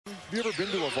Have you ever been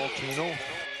to a volcano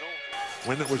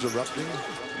when it was erupting?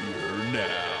 You're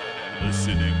now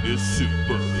listening to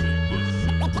Super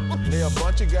Hooper. They're a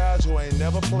bunch of guys who ain't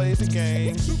never played the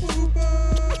game. Super Hooper!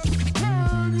 Can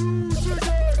you dig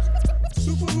it?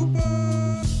 Super Hooper!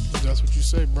 That's what you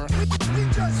say, bro. We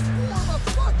just form a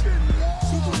fucking wall!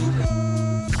 Super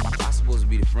Hooper! I'm supposed to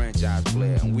be the franchise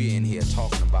player, and we're in here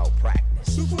talking about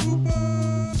practice. Super Hooper!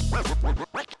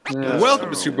 Welcome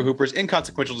to Super Hooper's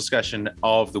inconsequential discussion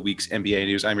of the week's NBA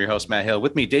news. I'm your host, Matt Hill.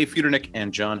 With me, Dave Feudernick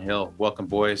and John Hill. Welcome,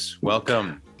 boys.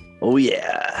 Welcome. Oh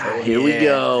yeah, here we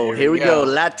go. Here we go.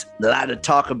 Lot to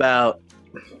talk about.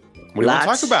 What do you want to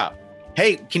talk about?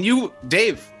 Hey, can you,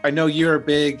 Dave? I know you're a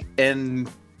big NCAA.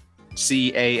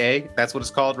 That's what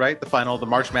it's called, right? The final, the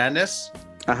March Madness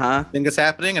thing that's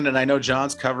happening, and then I know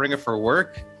John's covering it for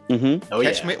work. Mm-hmm.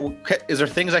 Is there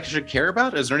things I should care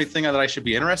about? Is there anything that I should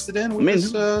be interested in? I mean,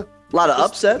 a lot of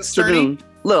upsets. They're doing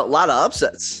a lot of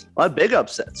upsets, a lot of big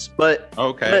upsets. But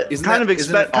okay, but kind of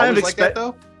expect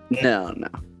though. No.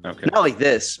 Okay. Not like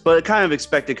this, but kind of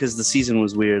expected because the season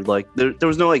was weird. Like there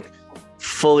was no like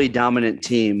fully dominant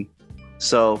team,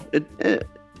 so it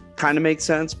kind of makes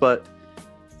sense. But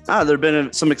there have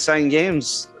been some exciting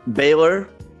games. Baylor,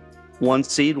 1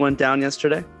 seed, went down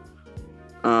yesterday.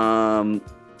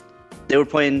 They were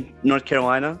playing North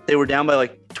Carolina. They were down by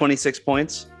like 26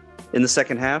 points in the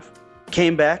second half.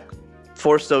 Came back,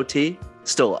 forced OT,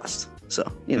 still lost. So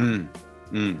very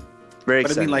exciting.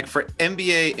 But I mean, like for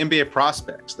NBA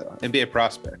prospects, though. NBA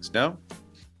prospects, no?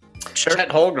 Sure. Chet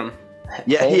Holmgren.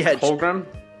 Yeah, he had Holmgren.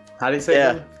 How do you say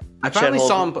that? I finally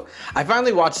saw him. I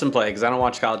finally watched him play because I don't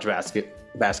watch college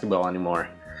basketball anymore.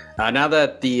 Now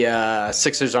that the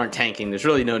Sixers aren't tanking, there's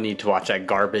really no need to watch that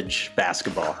garbage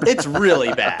basketball. It's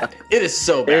really bad. It is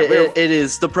so bad. It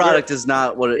is. The product is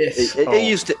not what it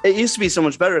used to. It used to be so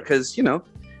much better because you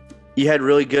had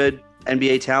really good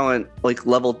NBA talent, like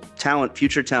level talent,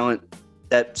 future talent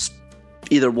that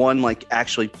either one like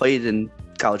actually played in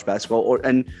college basketball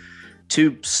and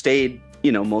two stayed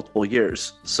multiple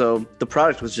years. So the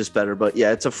product was just better. But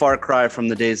yeah, it's a far cry from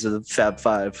the days of the Fab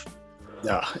Five.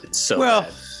 Oh, it's so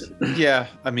bad. Yeah.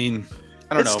 I mean,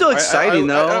 I don't know. It's still exciting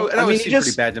though. It always seems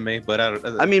pretty bad to me, but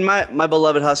I mean, my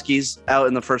beloved Huskies out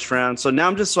in the first round, so now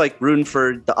I'm just like rooting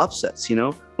for the upsets. We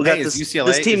got is this UCLA.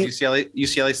 This team, is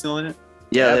UCLA still in it?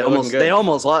 Yeah, they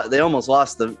almost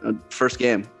lost the first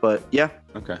game, but yeah,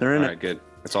 okay, they're in all right, good.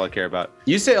 That's all I care about.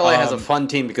 UCLA has a fun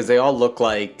team because they all look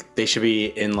like they should be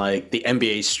in like the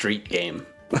NBA street game.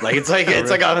 Like it's like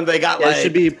they got they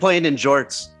should be playing in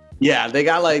jorts. Yeah, they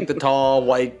got like the tall,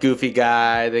 white, goofy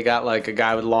guy. They got like a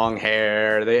guy with long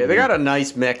hair. They got a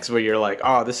nice mix where you're like,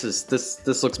 oh, this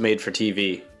looks made for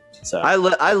TV. So I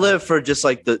live for just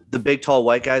like the big, tall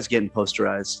white guys getting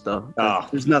posterized though. Oh.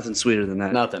 There's nothing sweeter than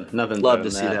that. Nothing. Love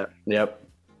to see that. Yep.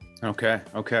 Okay.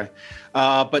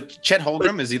 But Chet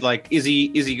Holmgren, is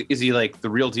he like the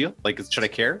real deal? Like, should I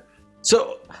care?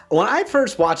 So when I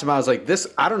first watched him, I was like,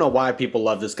 I don't know why people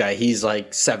love this guy. He's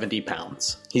like 70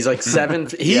 pounds. He's like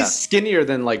he's skinnier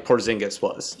than like Porzingis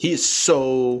was. He's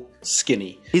so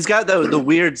skinny. He's got the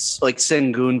weird like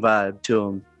Sengun vibe to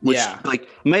him, which like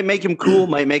might make him cool,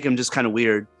 might make him just kind of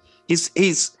weird. He's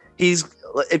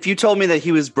if you told me that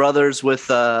he was brothers with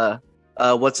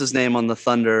what's his name on the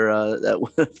Thunder, that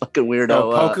fucking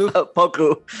weirdo,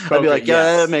 Poku, I'd be like,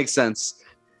 that makes sense.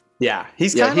 Yeah,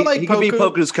 he's kind of like he could be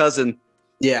Poku's cousin.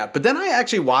 Yeah, but then I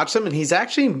actually watched him, and he's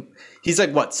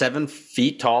like what, 7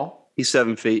 feet tall? He's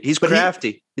 7 feet. He's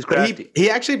crafty. He's crafty.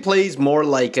 He actually plays more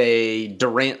like a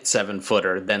Durant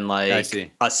 7-footer than like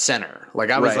a center. Like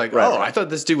I was I thought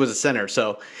this dude was a center.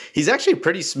 So he's actually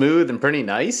pretty smooth and pretty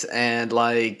nice, and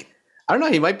like I don't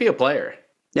know, he might be a player.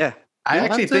 Yeah, I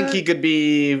actually think he could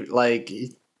be like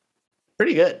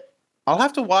pretty good. I'll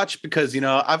have to watch because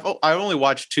I've only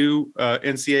watched 2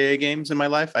 NCAA games in my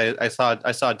life. I saw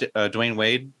Dwayne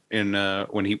Wade in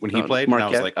when he played, Marquette. And I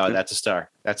was like, oh, that's a star.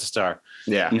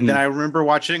 Yeah. And then I remember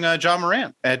watching John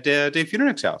Morant at Dave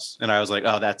Feudernick's house, and I was like,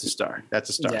 oh, that's a star.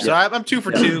 Yeah. So I'm 2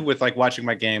 for 2 with like watching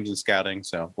my games and scouting.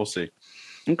 So we'll see.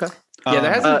 Okay. Yeah,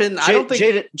 there hasn't been. I don't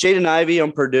think Jaden Ivey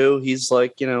on Purdue. He's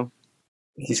like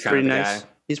he's pretty nice. Guy.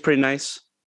 He's pretty nice.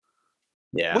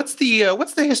 Yeah. What's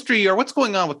the history or what's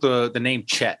going on with the name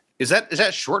Chet? Is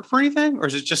that short for anything, or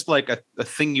is it just like a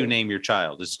thing you name your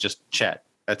child? It's just Chet.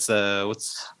 That's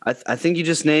what's. I think you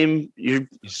just name your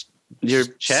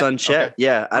Chet? son Chet. Okay.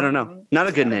 Yeah, I don't know. Not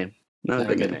a good name. Not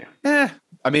a good name. Yeah,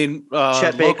 I mean,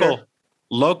 Chet Baker.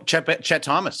 Chet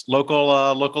Thomas,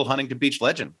 local Huntington Beach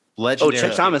legend. Legendary. Oh,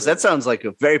 Chet Thomas. That sounds like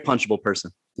a very punchable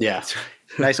person. Yeah.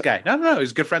 Nice guy. No,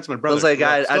 he's good friends with my brother. Sounds like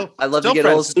a guy I'd love to get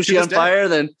old sushi on fire,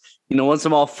 then once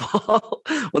I'm all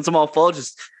full,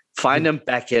 just find them,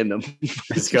 backhand them.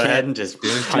 Just go ahead and just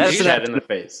punch his head in the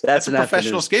face. That's a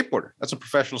professional skateboarder. That's a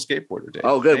professional skateboarder, Dave.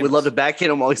 Oh, good. We'd love to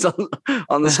backhand him while he's on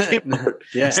the skateboard.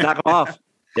 Just knock him off.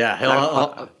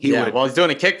 Yeah, while he's doing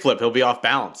a kickflip, he'll be off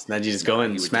balance. And then you just go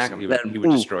in and smack him. He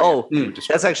would destroy you.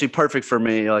 That's actually perfect for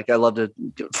me. Like, I love to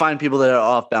find people that are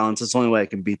off balance. It's the only way I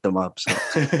can beat them up. So.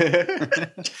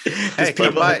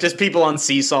 just people on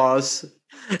seesaws.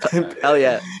 Hell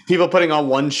yeah. People putting on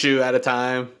one shoe at a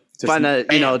time. Find a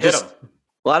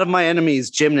lot of my enemies,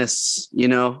 gymnasts,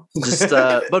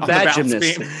 but bad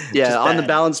gymnasts. Yeah, on the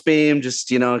balance beam, just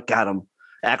got them.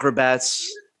 Acrobats.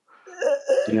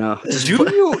 Do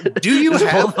you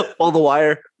have pull the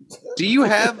wire? Do you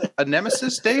have a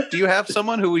nemesis, Dave? Do you have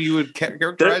someone who you would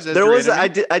characterize as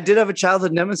enemy? I did have a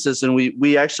childhood nemesis, and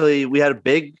we had a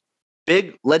big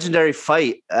legendary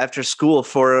fight after school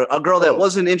for a girl that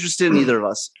wasn't interested in either of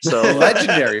us. So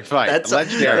legendary fight.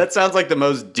 That sounds like the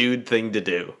most dude thing to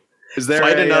do. Is there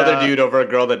fight another dude over a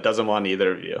girl that doesn't want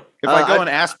either of you? If I go and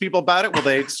ask people about it, will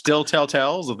they still tell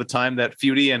tales of the time that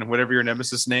Feudy and whatever your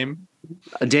nemesis name?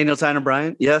 Daniel Tyner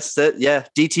Bryant. Yes,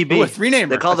 DTB. Ooh, a three-namer.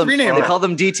 They call them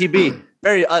DTB.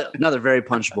 Another very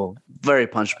punchable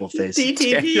face.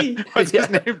 DTB. What's his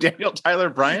name? Daniel Tyler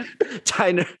Bryant?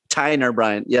 Tyner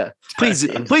Bryant. Yeah. Please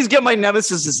get my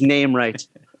nemesis's name right.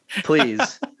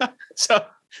 Please. So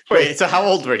how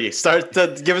old were you? Start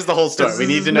to give us the whole story. We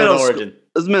need to know the origin.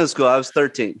 It was middle school. I was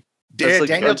 13.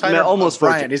 Daniel Tyler almost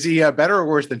Bryant. Is he better or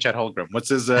worse than Chet Holmgren? What's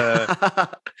his?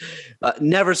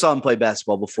 Never saw him play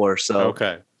basketball before. So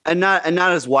okay, and not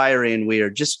as wiry and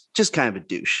weird. Just kind of a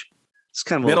douche. It's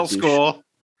kind of middle school.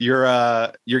 You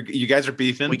guys are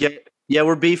beefing.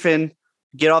 We're beefing.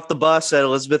 Get off the bus at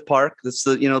Elizabeth Park. That's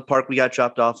the park we got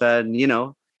dropped off at,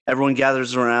 and everyone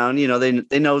gathers around.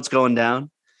 They know what's going down.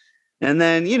 And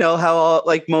then, how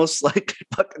most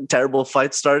fucking terrible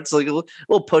fight starts, like a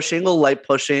little pushing, a little light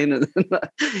pushing. And,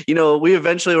 we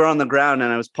eventually were on the ground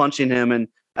and I was punching him and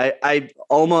I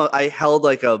held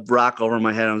like a rock over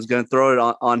my head. I was going to throw it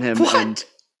on him. What? And,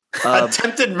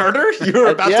 attempted murder? You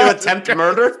were about to attempt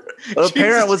murder? A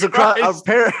parent was across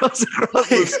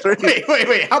the street.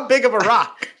 Wait. How big of a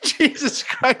rock? Jesus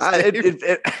Christ.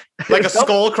 Like a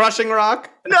skull crushing rock?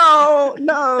 No.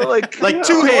 Like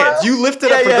two hands. You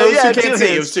lifted up for those who can't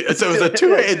see. So it was a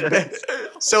two-hand.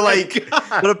 So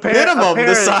minimum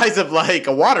the size of like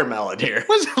a watermelon here. It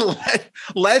was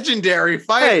a legendary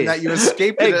fight that you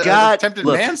escaped attempted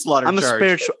manslaughter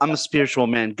charge. I'm a spiritual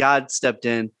man. God stepped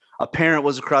in. A parent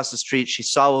was across the street. She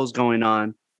saw what was going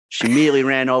on. She immediately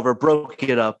ran over, broke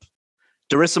it up.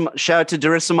 Shout out to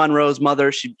Darissa Monroe's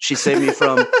mother. She saved me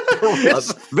from a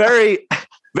very,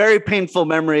 very painful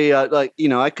memory. I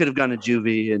could have gone to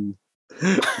juvie and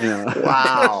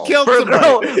wow.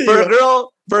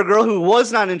 For a girl who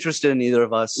was not interested in either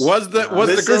of us. Was the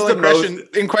girl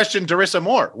in question Darissa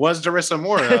Moore? Was Darissa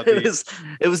Moore?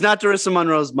 It was not Darissa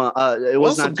Monroe's mom. It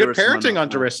was not some good parenting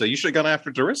on Darissa. You should have gone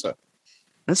after Darissa.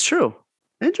 That's true.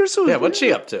 And Darissa what's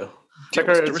she up to? Check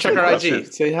her IG.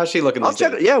 See how's she looking. I'll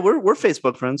check. Yeah, we're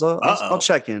Facebook friends. I'll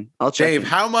check in. Dave,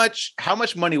 how much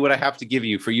money would I have to give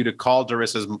you for you to call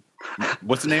Darissa's?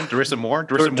 What's the name? Darissa Moore.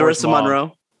 Darissa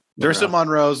Monroe. Darissa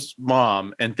Monroe's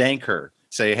mom, and thank her.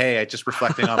 Say, hey, I just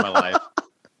reflecting on my life.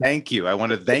 Thank you. I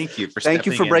want to thank you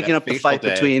for breaking up the fight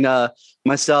between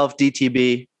myself,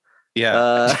 DTB.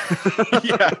 Yeah.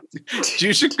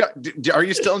 Are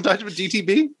you still in touch with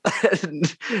DTB?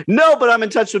 No, but I'm in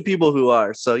touch with people who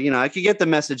are. So, I could get the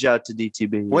message out to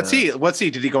DTB. What's he?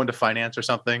 Did he go into finance or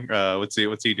something? What's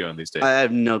he doing these days? I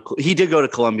have no clue. He did go to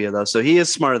Columbia though, so he is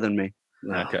smarter than me.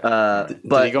 Okay.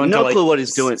 But he go into, clue what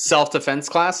he's doing. Self-defense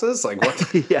classes? Like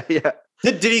what? Yeah.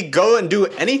 Did he go and do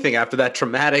anything after that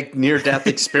traumatic near-death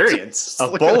experience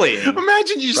of bullying?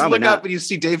 Imagine you just look up and you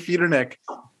see Dave Feudernick,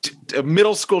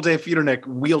 middle school Dave Feudernick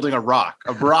wielding a rock.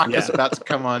 A rock is about to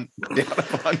come on.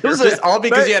 It was all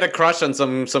because you had a crush on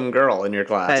some girl in your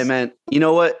class. Hey man, you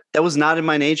know what? That was not in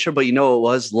my nature, but it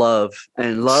was love,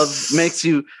 and love makes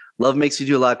you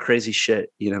do a lot of crazy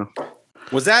shit.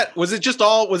 Was it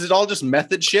all just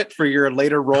method shit for your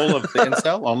later role of the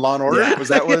incel on Law and Order? Yeah. Was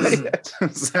that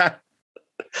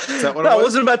what I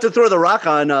wasn't about to throw the rock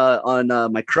on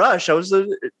my crush. I was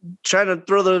trying to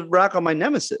throw the rock on my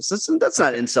nemesis. That's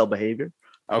not incel behavior.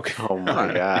 Okay. Oh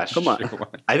my gosh. Come on.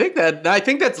 I think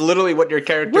that's literally what your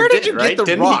character did. Where did you get the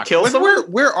Didn't rock? He kill someone?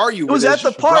 Where are you? It was at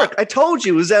the park. I told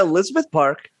you. It was at Elizabeth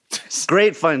Park.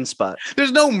 Great fun spot.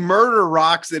 There's no murder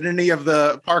rocks in any of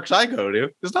the parks I go to.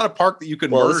 There's not a park that you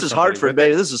could murder. This is Hartford,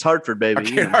 baby. This is Hartford, baby.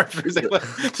 Okay, Hartford.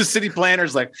 The city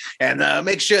planner's like, and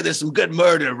make sure there's some good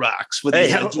murder rocks. For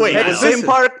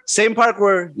the same park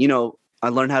where, I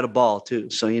learned how to ball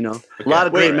too. So, a lot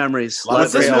of great memories.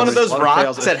 Was this one of those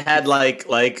rocks that had like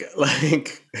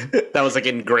that was like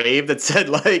engraved that said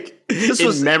like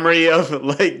in memory of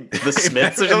like the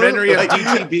Smiths or something? In memory of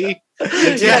DTB?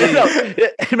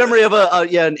 In memory of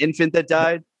an infant that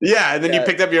died. Yeah, and then you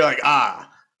picked up, you're like,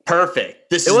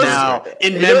 perfect. This is now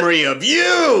in memory of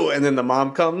you. And then the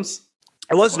mom comes.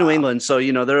 It was New England, so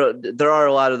there are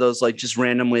a lot of those like just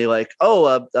randomly like,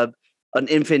 an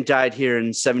infant died here in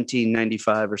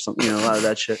 1795 or something. A lot of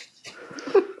that shit.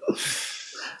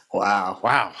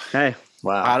 Wow. Hey.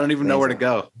 Wow. I don't even know where to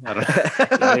go. I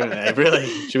don't really.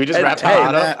 Should we just wrap it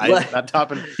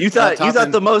up? You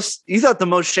thought the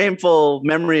most shameful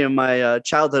memory of my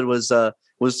childhood was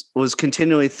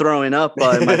continually throwing up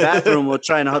in my bathroom while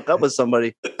trying to hook up with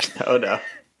somebody. Oh no.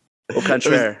 Au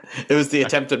contraire. It was the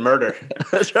attempted murder.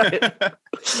 That's right. I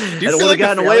would have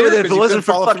gotten away with it if it wasn't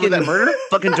for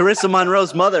fucking Darissa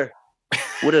Monroe's mother.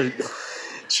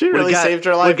 She really saved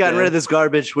her life. Would have gotten rid of this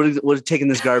garbage. Would have taken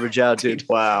this garbage out, dude.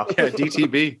 Wow. Yeah,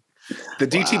 DTB. The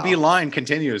DTB line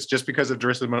continues just because of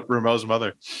Darissa Monroe's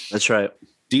mother. That's right.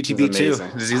 DTB too.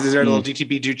 Is there a little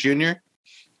DTB Junior?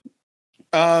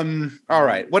 All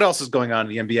right. What else is going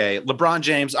on in the NBA? LeBron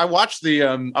James. I watched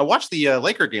the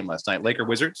Laker game last night. Laker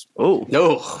Wizards. Oh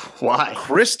no! Why?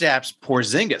 Kristaps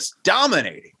Porzingis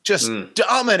dominating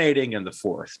in the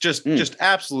fourth. Just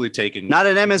absolutely taking. Not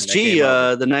an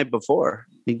MSG the night before.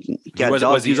 He was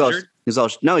all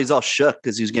shook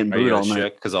because he was getting booed all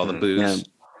night because all the boos. Yeah.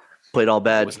 Played all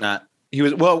bad. He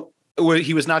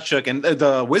was not shook, and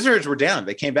the Wizards were down.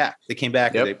 They came back.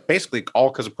 Yep. And they basically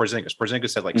all because of Porzingis.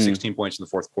 Porzingis had like 16 points in the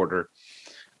fourth quarter.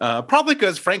 Probably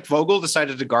because Frank Vogel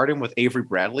decided to guard him with Avery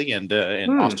Bradley and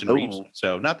Austin Reeves.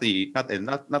 So not the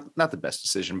best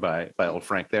decision by old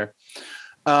Frank there.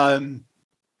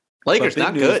 Lakers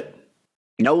not good.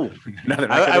 No,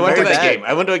 I went to that game.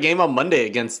 I went to a game on Monday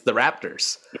against the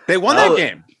Raptors. They won that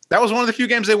game. That was one of the few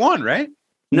games they won, right?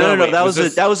 No. That was a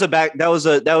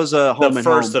home. The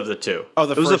first of the two. Oh,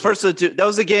 it was the first of the two. That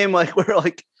was a game like where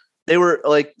like they were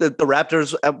like the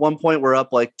Raptors at one point were up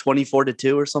like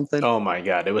 24-2 or something. Oh my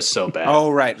god, it was so bad. Oh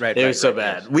right. It was so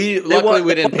bad. Luckily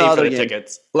we didn't pay for the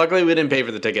tickets. Luckily we didn't pay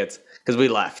for the tickets because we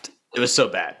left. It was so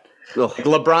bad. Like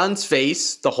LeBron's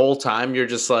face the whole time. You're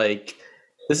just like,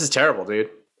 this is terrible, dude.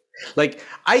 Like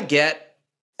I get.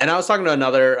 And I was talking to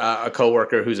another a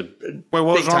coworker who's a what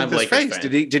was wrong with his face? Fan.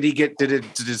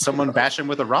 Did someone bash him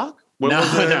with a rock? No.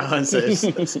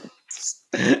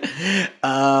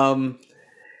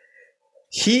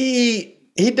 He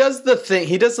does the thing.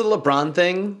 He does the LeBron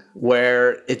thing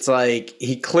where it's like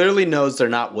he clearly knows they're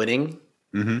not winning,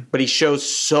 but he shows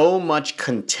so much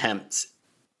contempt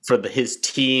for his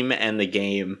team and the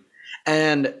game,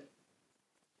 and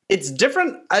it's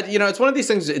different. It's one of these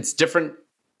things. It's different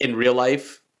in real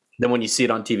life than when you see it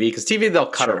on TV, because TV they'll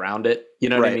cut around it. You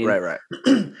know what I mean? Right.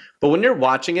 But when you're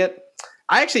watching it,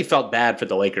 I actually felt bad for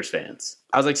the Lakers fans.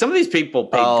 I was like, some of these people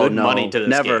pay money to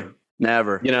this game.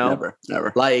 Never. Never.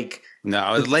 Like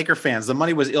no, as Laker fans, the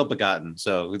money was ill-begotten.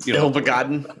 So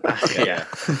ill-begotten. Yeah.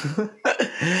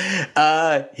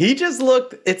 He just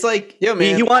looked. It's like, yo,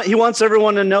 man. He wants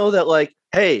everyone to know that, like,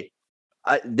 hey,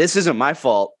 this isn't my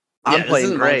fault. I'm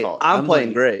playing great. I'm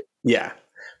playing great. Yeah.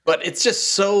 But it's just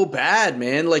so bad,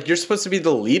 man. Like, you're supposed to be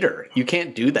the leader. You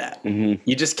can't do that. Mm-hmm.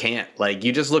 You just can't. Like,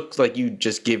 you just look like you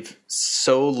just give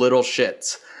so little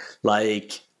shits.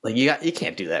 Like you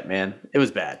can't do that, man. It was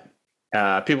bad.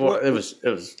 It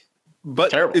was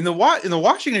but terrible. In the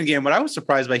Washington game, what I was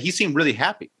surprised by, he seemed really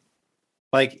happy.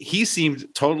 Like, he seemed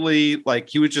totally like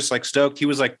he was just like stoked. He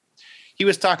was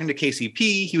talking to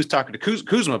KCP. He was talking to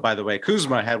Kuzma, by the way.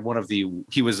 Kuzma had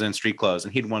he was in street clothes,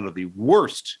 and he had one of the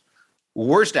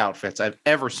worst outfits I've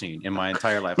ever seen in my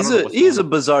entire life. He's a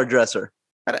bizarre dresser.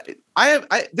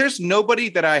 There's nobody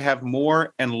that I have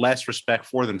more and less respect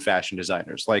for than fashion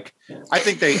designers. Like, I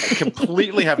think they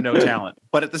completely have no talent,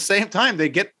 but at the same time, they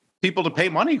get people to pay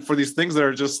money for these things that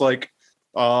are just like,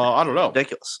 I don't know,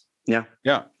 ridiculous. Yeah.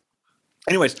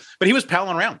 Anyways, but he was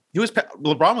palling around.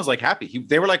 LeBron was like happy.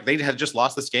 They were like, they had just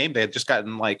lost this game. They had just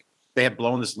gotten they had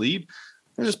blown this lead.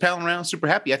 They're just palling around, super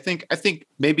happy. I think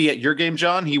maybe at your game,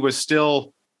 John, he was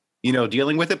still,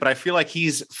 dealing with it, but I feel like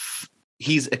he's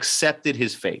accepted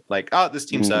his fate. Like, oh, this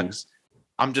team sucks.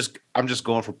 I'm just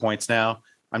going for points now.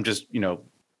 I'm just,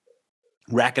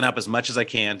 racking up as much as I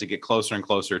can to get closer and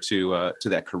closer to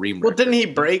that Kareem record. Well, didn't he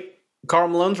break Karl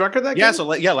Malone's record that game? Yeah, so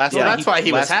last so night that's why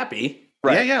he was happy.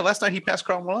 Right. Yeah, last night he passed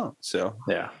Karl Malone. So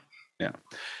yeah.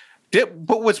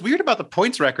 But what's weird about the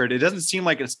points record, it doesn't seem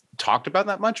like it's talked about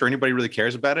that much or anybody really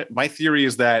cares about it. My theory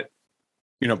is that,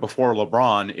 before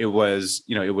LeBron, it was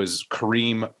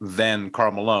Kareem, then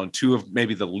Karl Malone, two of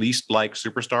maybe the least liked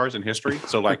superstars in history.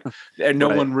 So and no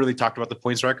one really talked about the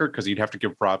points record because you'd have to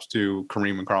give props to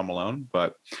Kareem and Karl Malone.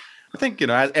 But I think,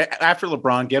 after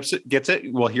LeBron gets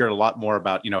it, we'll hear a lot more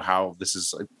about, how this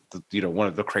is, one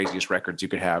of the craziest records you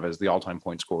could have as the all-time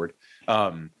point scored.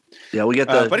 We get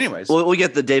but anyways, we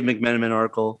get the Dave McMenamin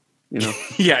article.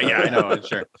 Yeah, I know,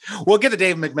 sure. We'll get the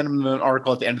Dave McMenamin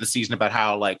article at the end of the season about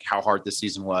how hard this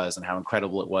season was and how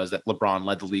incredible it was that LeBron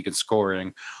led the league in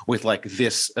scoring with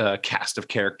this cast of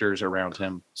characters around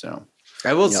him. So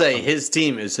I will say his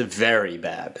team is very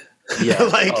bad. Yeah.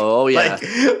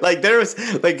 There was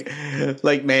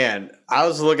man, I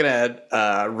was looking at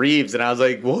Reeves and I was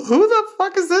like, well, who the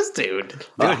fuck is this dude?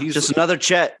 He's just another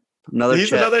Chet.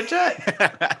 Another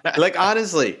Chet.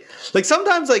 Honestly,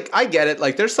 sometimes I get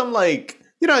it. There's some a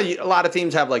lot of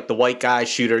teams have the white guy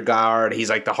shooter guard. He's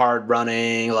the hard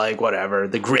running, whatever,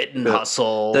 the grit and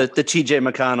hustle. The TJ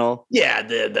McConnell. Yeah,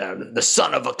 the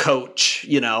son of a coach,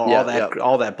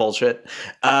 all that bullshit.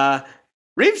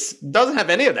 Reeves doesn't have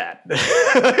any of that.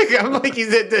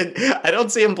 I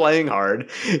don't see him playing hard.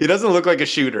 He doesn't look like a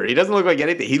shooter. He doesn't look like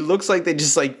anything. He looks like they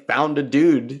just found a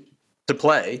dude to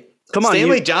play. Come on,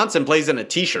 Stanley Johnson plays in a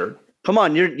t-shirt. Come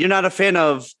on, you're not a fan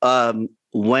of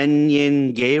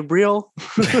Wenyen Gabriel?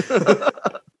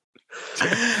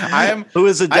 Who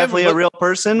is definitely a real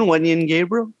person, Wenyen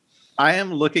Gabriel? I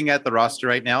am looking at the roster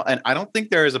right now, and I don't think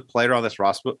there is a player on this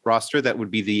roster that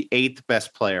would be the 8th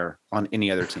best player on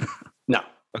any other team. No.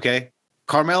 Okay.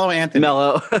 Carmelo Anthony.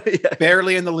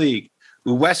 Barely in the league.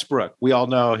 Westbrook. We all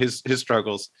know his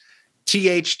struggles.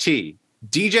 THT.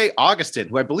 DJ Augustin,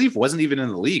 who I believe wasn't even in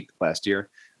the league last year.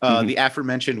 The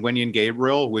aforementioned Wenyen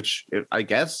Gabriel, which I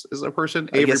guess is a person.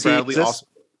 Avery Bradley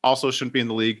also shouldn't be in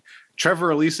the league. Trevor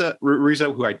Ariza,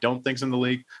 who I don't think is in the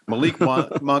league. Malik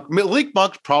Monk. Malik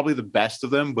Monk's probably the best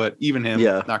of them, but even him,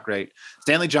 not great.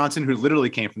 Stanley Johnson, who literally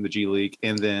came from the G League.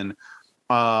 And then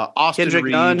Austin Kendrick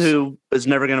Reeves. Nunn, who is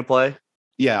never going to play.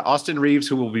 Yeah, Austin Reeves,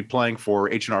 who will be playing for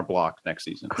H&R Block next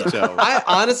season. So I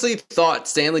honestly thought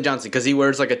Stanley Johnson, because he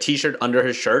wears a t-shirt under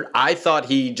his shirt, I thought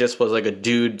he just was a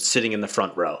dude sitting in the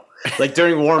front row.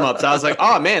 During warm-ups, I was like,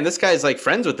 oh man, this guy's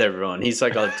friends with everyone. He's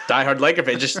a diehard Laker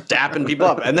fan, just dapping people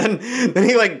up. And then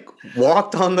he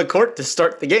walked on the court to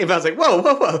start the game. I was like,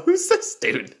 whoa, who's this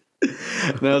dude?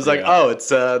 And I was like, oh, it's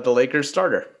the Lakers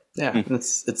starter. Yeah,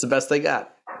 it's the best they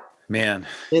got. Man,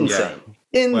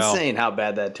 insane how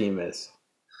bad that team is.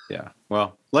 Yeah.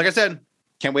 Well, like I said,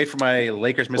 can't wait for my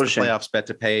Lakers miss the playoffs bet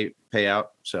to pay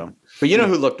out. So, but you know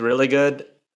who looked really good?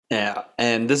 Yeah,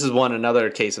 and this is another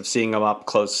case of seeing them up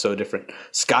close, so different.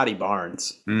 Scotty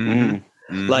Barnes. I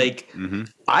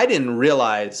didn't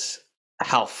realize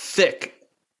how thick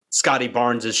Scotty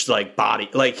Barnes is body.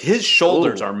 His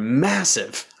shoulders are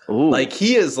massive. Ooh.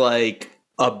 He is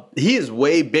he is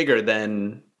way bigger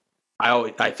than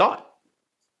I thought.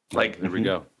 There we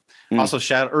go. Also,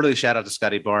 shout out to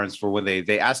Scotty Barnes for when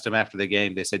they asked him after the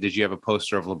game. They said, "Did you have a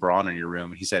poster of LeBron in your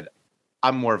room?" And he said,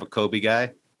 "I'm more of a Kobe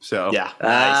guy." So yeah,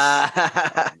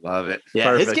 nice. Love it. Yeah,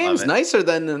 perfect. His game's nicer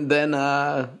than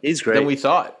he's great than we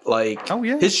thought.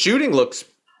 His shooting looks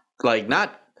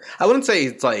not. I wouldn't say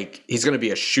it's he's going to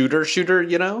be a shooter,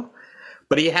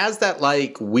 but he has that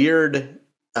weird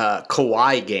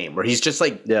Kawhi game where he's just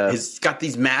he's got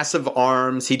these massive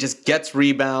arms. He just gets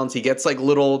rebounds. He gets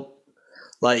little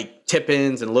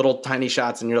tip-ins and little tiny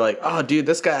shots, and you're like, oh, dude,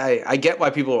 this guy, I get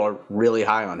why people are really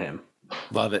high on him.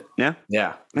 Love it. Yeah.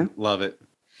 Love it.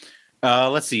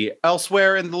 Let's see.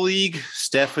 Elsewhere in the league,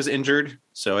 Steph was injured,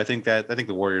 so I think the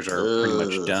Warriors are pretty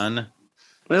much done.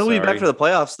 Well, we'll be back for the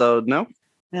playoffs, though. No.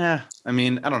 Yeah. I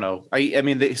mean, I don't know. I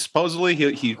mean, supposedly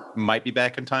he might be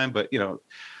back in time, but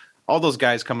all those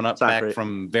guys coming up back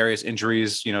from various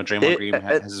injuries. Draymond Green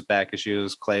has his back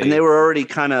issues. Clay, and they were already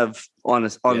kind of on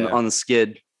the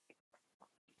skid.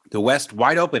 The West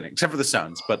wide open, except for the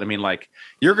Suns. But I mean,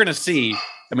 you're going to see.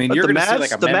 I mean, you're going to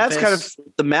see the Memphis.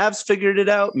 the Mavs figured it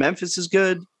out. Memphis is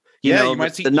good. You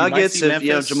might see the Nuggets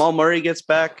if Jamal Murray gets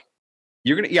back.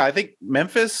 You're gonna. Yeah, I think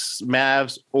Memphis,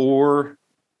 Mavs, or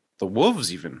the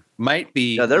Wolves even might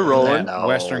be. Yeah, they're rolling.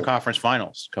 Western Conference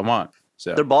Finals. Come on,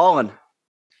 so they're balling.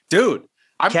 Dude,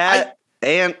 I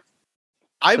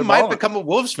might become a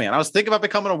Wolves fan. I was thinking about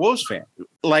becoming a Wolves fan.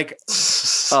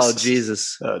 Oh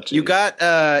Jesus! You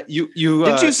got you.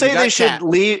 Didn't you say they should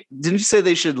leave? Didn't you say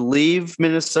they should leave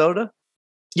Minnesota?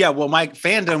 Yeah. Well, my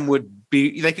fandom would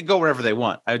they could go wherever they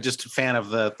want. I'm just a fan of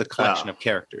the collection of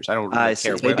characters. I don't really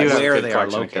care where they are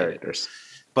located. Characters.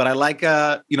 But I like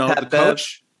the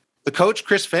coach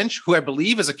Chris Finch, who I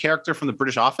believe is a character from the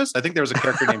British Office. I think there was a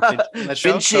character named Finch in that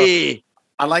show. Finchy. So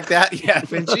I like that. Yeah,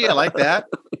 Finchy. I like that.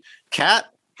 Cat.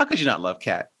 How could you not love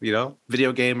Cat?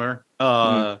 Video gamer.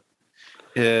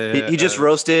 He just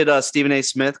roasted Stephen A.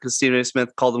 Smith because Stephen A.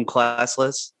 Smith called him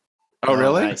classless. Oh,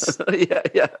 really? Nice.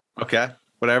 yeah. Okay.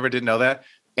 Whatever. Didn't know that.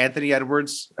 Anthony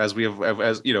Edwards, as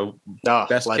best legend.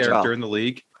 Character in the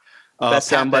league.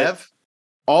 Best Pat Bev.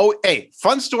 Oh, hey,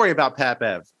 fun story about Pat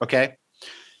Bev. Okay.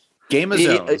 Game of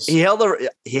Zones. He held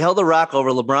a rock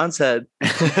over LeBron's head.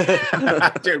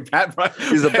 Dude,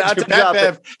 he's about to drop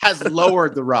Bev has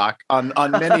lowered the rock on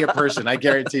many a person. I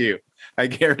guarantee you.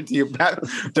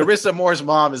 Darissa Moore's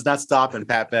mom is not stopping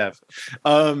Pat Bev.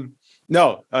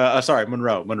 No, sorry,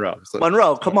 Monroe.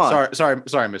 Monroe, come on. Sorry,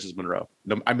 Mrs. Monroe.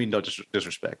 No, I mean, no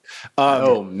disrespect.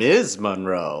 Ms.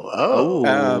 Monroe.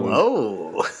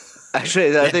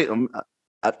 Actually, I think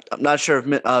I'm not sure if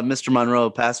Mr.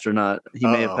 Monroe passed or not. He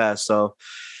may have passed, so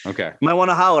okay. Might want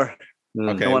to holler.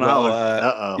 Okay.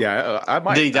 Holler. I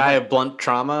might. Did he die of blunt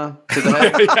trauma to the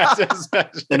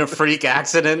head in a freak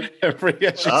accident?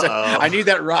 I need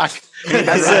that rock. For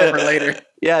later.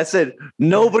 Yeah, I said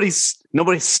nobody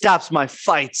stops my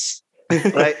fights,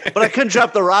 but I couldn't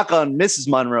drop the rock on Mrs.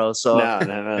 Monroe. So no.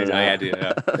 I do.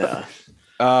 Yeah.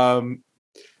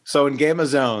 So in Game of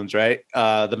Zones, right?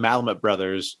 The Malamet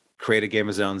brothers created Game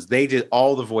of Zones. They did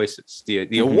all the voices.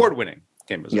 The award-winning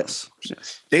Game of Zones.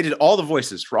 Yes. They did all the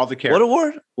voices for all the characters.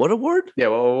 What award? Yeah,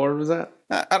 what award was that?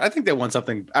 I think they won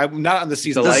something. I'm not on the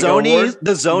season. The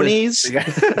Zonies.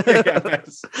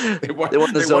 They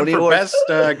won the Zony for best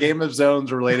Game of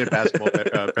Zones related basketball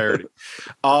parody.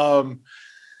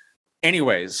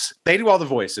 Anyways, they do all the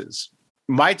voices.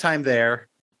 My time there,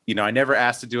 I never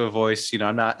asked to do a voice.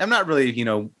 I'm not really,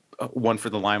 one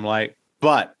for the limelight,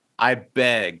 but I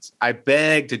begged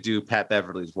to do Pat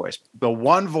Beverly's voice. The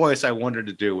one voice I wanted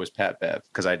to do was Pat Bev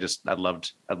because I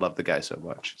loved the guy so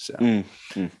much. So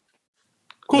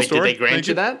cool story. Did they grant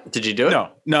you that? Did you do it?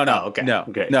 No. Oh, okay.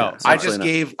 No.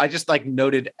 I just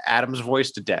noted Adam's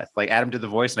voice to death. Like Adam did the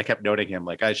voice, and I kept noting him.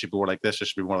 Like I should be more like this. I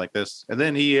should be more like this. And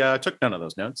then he took none of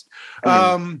those notes.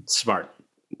 Smart.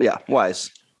 Yeah,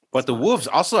 wise. But the Wolves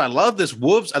also, I love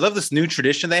this new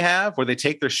tradition they have where they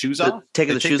take their shoes off.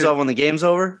 Taking the shoes off when the game's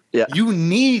over. Yeah. You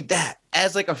need that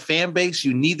as like a fan base.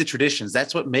 You need the traditions.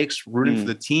 That's what makes rooting for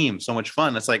the team so much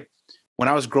fun. It's like when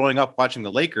I was growing up watching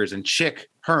the Lakers and Chick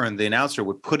Hearn, the announcer,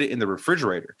 would put it in the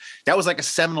refrigerator. That was like a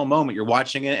seminal moment. You're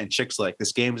watching it and Chick's like,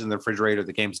 this game's in the refrigerator.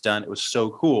 The game's done. It was so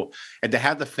cool. And to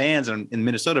have the fans in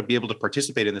Minnesota be able to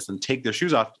participate in this and take their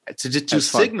shoes off to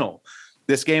signal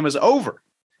this game is over.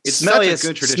 It's such a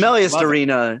good tradition. Smelliest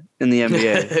arena in the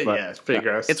NBA. Yeah, it's pretty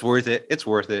gross. It's worth it.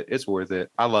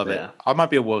 I love it. I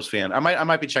might be a Wolves fan. I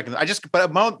might be checking.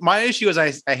 But my issue is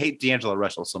I hate D'Angelo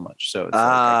Russell so much. So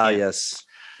it's yes.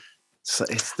 So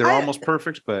they're almost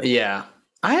perfect, but yeah.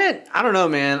 I don't know,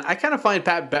 man. I kind of find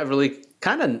Pat Beverly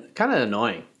kind of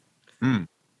annoying.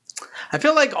 I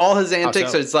feel like all his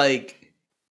antics is like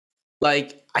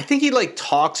I think he like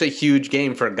talks a huge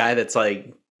game for a guy that's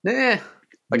like a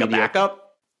backup.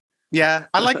 Yeah,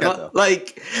 I like that though.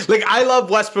 Like I love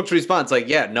Westbrook's response. Like,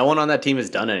 yeah, no one on that team has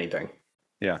done anything.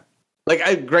 Yeah.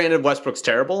 Like, granted, Westbrook's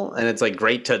terrible, and it's like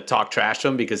great to talk trash to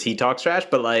him because he talks trash.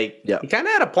 But like, he kind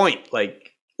of had a point.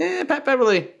 Like, Pat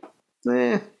Beverly,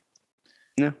 Yeah.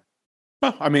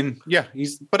 Well, I mean, yeah,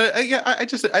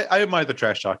 I admire the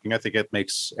trash talking. I think it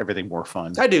makes everything more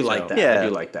fun. I do like that. Yeah. I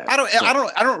do like that. I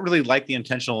don't really like the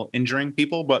intentional injuring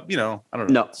people, but I don't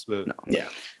know. No. Yeah.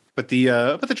 But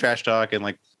the trash talk and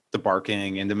like the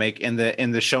barking and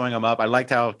the showing them up. I liked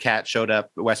how Cat showed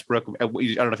up. Westbrook. I don't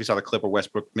know if you saw the clip where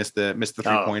Westbrook missed the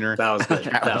 3-pointer. That was good.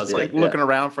 That was like looking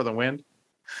around for the win.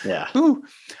 Yeah. Ooh.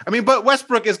 I mean, but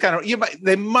Westbrook is kind of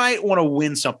they might want to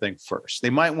win something first. They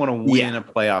might want to win a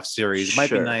playoff series. It might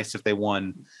be nice if they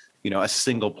won, a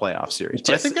single playoff series.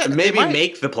 But I think that maybe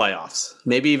make the playoffs.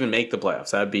 Maybe even make the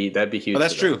playoffs. That'd be huge. Oh,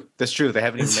 that's true. That's true. They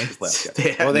haven't even made the playoffs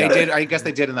yet. Well, they did. I guess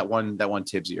they did in that one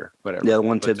Tibbs year. Whatever. Yeah, the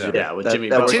one Tibbs year. Yeah, with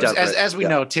Jimmy. Tibbs, as we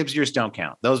know, Tibbs years don't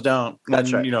count. Those don't.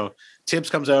 That's right. Tibbs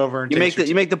comes over. And you make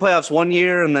the playoffs one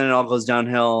year, and then it all goes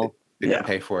downhill. They don't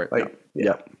pay for it.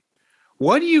 Yeah.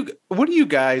 What do you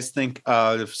guys think?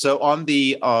 So on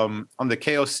the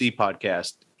KOC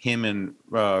podcast, him and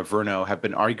Verno have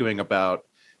been arguing about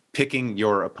picking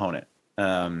your opponent.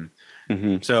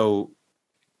 So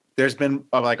there's been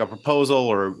like a proposal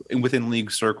or within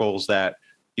league circles that,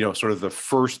 sort of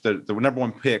the number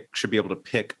one pick should be able to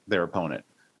pick their opponent,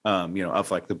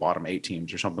 of like the bottom 8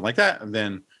 teams or something like that. And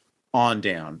then on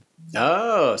down.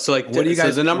 Oh, so like, what do you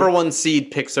guys? The number one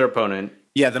seed picks their opponent.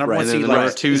 Yeah, the number one seed. The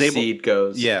number two seed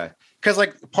goes. Yeah, because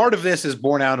like part of this is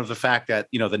born out of the fact that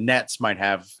the Nets might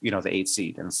have the 8th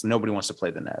seed, and so nobody wants to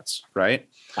play the Nets, right?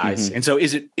 I see. And so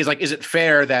is it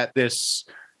fair that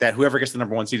that whoever gets the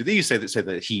number one seed, these say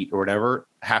the Heat or whatever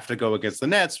have to go against the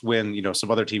Nets when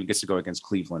some other team gets to go against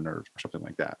Cleveland or something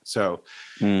like that. So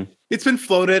it's been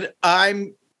floated.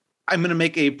 I'm going to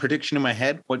make a prediction in my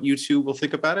head what you two will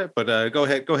think about it, but go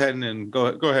ahead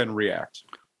and react.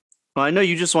 Well, I know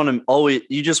you just want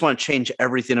to change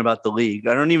everything about the league.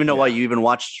 I don't even know why you even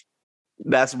watch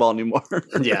basketball anymore.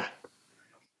 Yeah.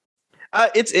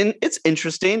 It's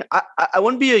interesting. I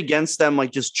wouldn't be against them like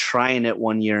just trying it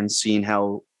one year and seeing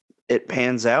how it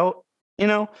pans out,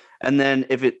 and then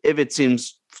if it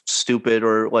seems stupid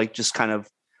or like just kind of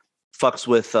fucks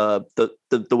with the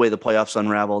way the playoffs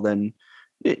unravel, then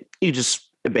you just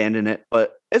abandon it.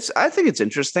 But I think it's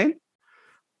interesting.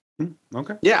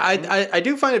 Okay. Yeah, I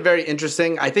do find it very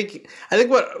interesting. I think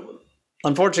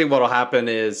unfortunately what'll happen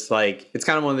is like it's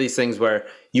kind of one of these things where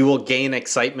you will gain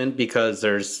excitement because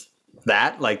there's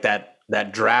that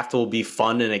draft will be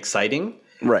fun and exciting.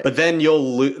 Right. But then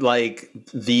you'll like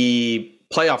the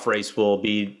playoff race will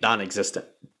be non-existent.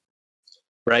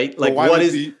 Right? Like what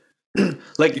is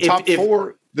like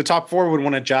the top four would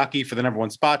want to jockey for the number one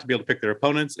spot to be able to pick their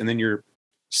opponents, and then you're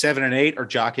 7 and 8 are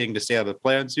jockeying to stay out of the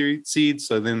play-in seeds.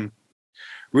 So then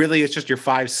really it's just your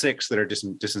 5, 6 that are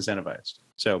disincentivized.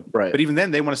 So, but even then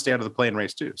they want to stay out of the play-in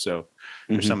race too. So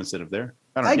there's some incentive there.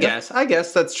 I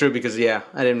guess that's true because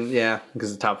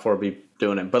because the top 4 will be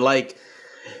doing it. But like,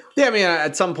 I mean,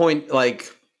 at some point,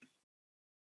 like,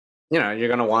 you're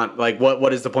going to want like,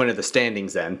 what is the point of the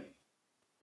standings then?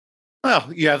 Well,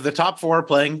 you have the top 4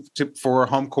 playing for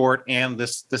home court and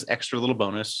this extra little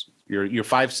bonus. Your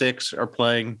 5, 6 are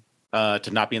playing to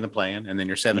not be in the play-in, and then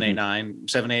your 7, 8, 9,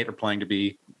 7, 8 are playing to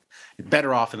be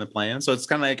better off in the play-in. So it's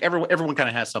kind of like everyone kind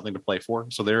of has something to play for.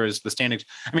 So there is the standings.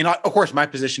 I mean, of course, my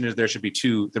position is there should be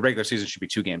 2. The regular season should be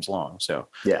 2 games long. So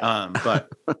but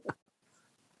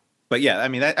yeah, I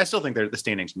mean, I still think the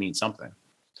standings mean something.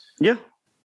 Yeah.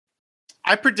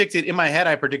 I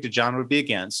predicted John would be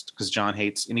against because John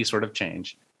hates any sort of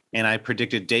change. And I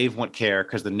predicted Dave wouldn't care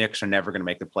because the Knicks are never going to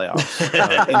make the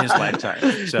playoffs in his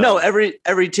lifetime. So. No,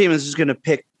 every team is just going to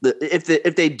pick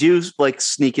if they do like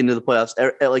sneak into the playoffs,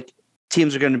 like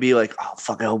teams are going to be like, oh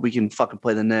fuck, I hope we can fucking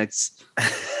play the Knicks.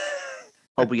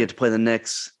 Hope we get to play the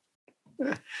Knicks.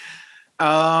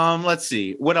 Let's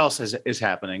see what else is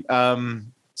happening.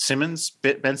 Ben Simmons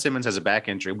has a back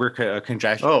injury. We're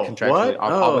contractually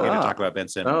obligated to talk about Ben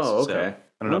Simmons. Oh, okay. So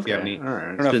I don't know if you have any.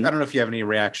 Right. I don't know if you have any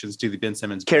reactions to the Ben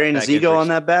Simmons carrying his ego on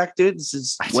that back, dude. This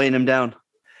is weighing him down.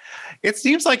 It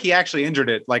seems like he actually injured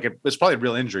it. Like it was probably a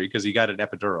real injury because he got an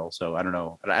epidural. So I don't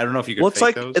know. I don't know if you could. Well,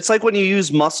 it's like when you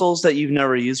use muscles that you've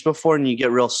never used before and you get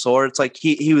real sore. It's like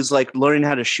he was like learning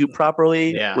how to shoot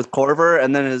properly with Corver,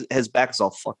 and then his back is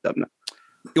all fucked up now.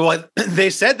 Well,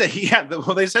 they said that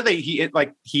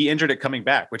he injured it coming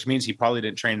back, which means he probably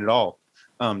didn't train at all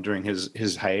during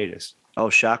his hiatus. Oh,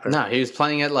 shocker! No, he was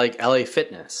playing at like LA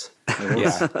Fitness.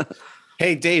 Yeah.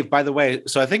 Hey, Dave. By the way,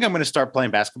 so I think I'm going to start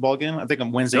playing basketball again. I think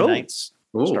on Wednesday nights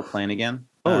start playing again.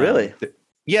 Oh, really?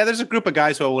 Yeah. There's a group of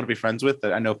guys who I want to be friends with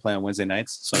that I know play on Wednesday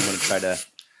nights, so I'm going to try to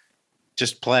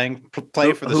just play for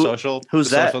the social. Who's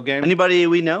that? Social game. Anybody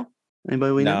we know?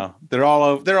 Anybody we know?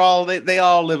 No, they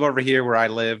all live over here where I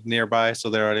live nearby,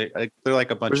 so they're like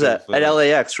a bunch. Where's that? At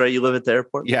LAX, right? You live at the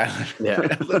airport? Yeah.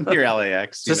 Near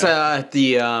LAX. Just at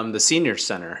the senior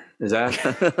center. Is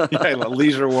that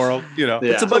Leisure World?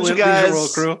 It's a bunch of guys. World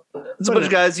crew. It's a bunch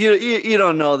of guys. You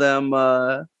don't know them,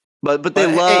 but they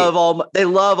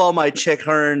love all my Chick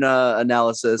Hearn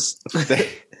analysis.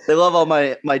 They love all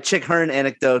my Chick Hearn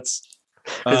anecdotes.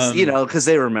 Because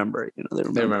they remember. They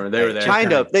remember. They were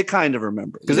there. They kind of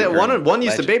remember. Because one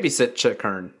used to babysit Chick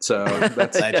Hearn. So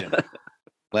that's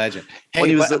legend. Hey,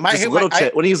 when he was a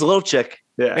little chick.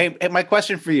 Yeah. Hey, my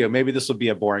question for you. Maybe this will be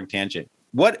a boring tangent.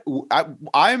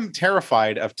 I'm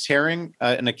terrified of tearing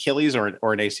an Achilles or an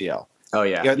ACL. Oh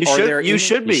yeah. You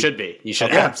should be. You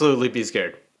should absolutely be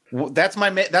scared. Well, that's my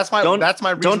reason why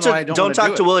I don't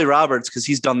talk to Willie Roberts because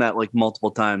he's done that like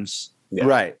multiple times. Yeah.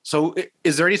 Right. So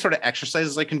is there any sort of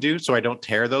exercises I can do so I don't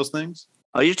tear those things?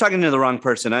 Oh, you're talking to the wrong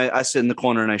person. I sit in the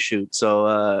corner and I shoot.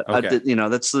 So,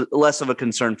 that's less of a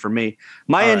concern for me.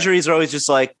 My injuries are always just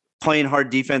like playing hard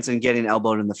defense and getting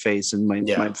elbowed in the face and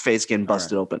my face getting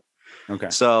busted open. Okay.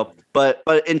 So, but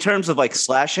in terms of like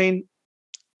slashing,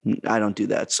 I don't do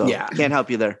that. So I can't help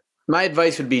you there. My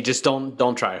advice would be just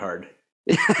don't try hard.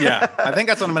 Yeah, I think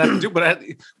that's what I'm gonna have to do. But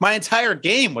my entire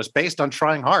game was based on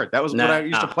trying hard. That was what I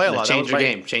used to play a lot. Change your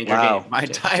game. Change your game. My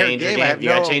entire game. You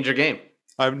gotta change your game.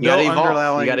 I have no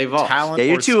underlying talent.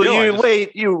 Yeah,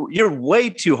 you're you're way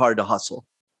too hard to hustle.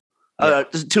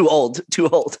 Too old.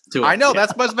 I know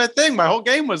that's my thing. My whole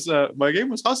game was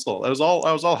hustle. I was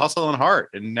all hustle and hard,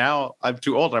 and now I'm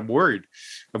too old. I'm worried.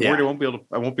 I'm worried I won't be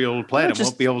able to play it. I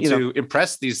won't be able to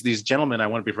impress these gentlemen I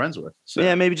want to be friends with. So.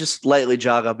 Yeah, maybe just lightly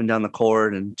jog up and down the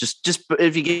court, and just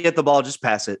if you get the ball, just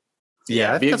pass it.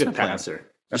 Yeah, be a good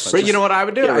passer. But you know what I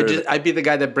would do? I'd be the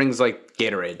guy that brings like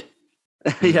Gatorade.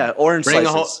 Yeah, orange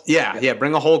slices.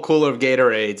 Bring a whole cooler of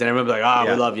Gatorades, and everyone be like,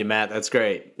 we love you, Matt. That's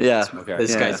great. Yeah,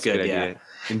 this guy's good. Yeah,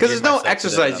 because there's no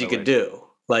exercise you could do.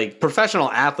 Like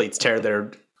professional athletes tear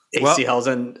their ACLs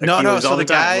and Achilles all the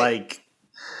time. Like,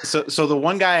 so the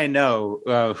one guy I know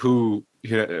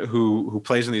who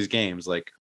plays in these games,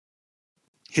 like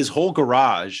his whole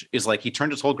garage is like he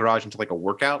turned his whole garage into like a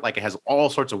workout. Like it has all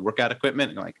sorts of workout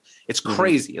equipment, and like it's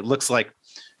crazy. It looks like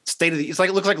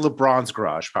it looks like LeBron's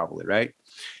garage, probably, right?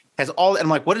 Has all, and I'm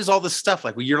like, what is all this stuff?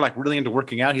 Like, well, you're like really into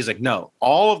working out. He's like, no,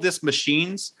 all of this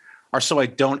machines are so I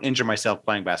don't injure myself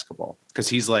playing basketball. Because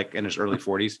he's like in his early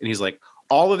 40s, and he's like,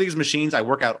 all of these machines, I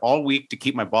work out all week to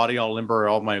keep my body all limber,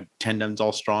 all my tendons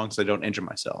all strong, so I don't injure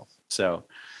myself. So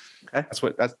that's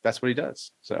what he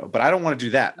does. So, but I don't want to do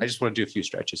that. I just want to do a few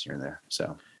stretches here and there.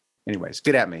 So, anyways,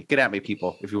 get at me,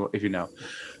 people, if you know.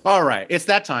 All right, it's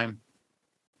that time.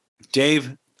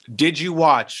 Dave, did you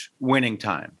watch Winning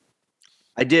Time?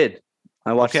 I did.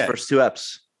 I watched the first 2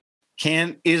 eps.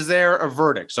 Is there a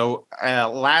verdict? So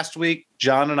last week,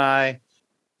 John and I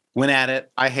went at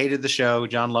it. I hated the show.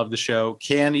 John loved the show.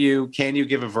 Can you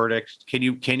give a verdict? Can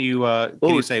you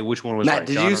say which one was Matt, right?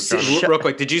 Did you see real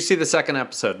quick? Did you see the second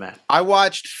episode, Matt? I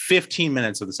watched 15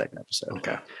 minutes of the second episode.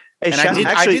 Okay. Hey,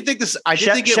 I did think it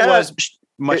was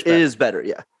much better. It is better.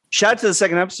 Yeah. Shout out to the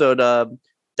second episode.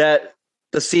 That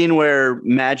the scene where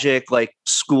Magic like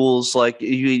schools, like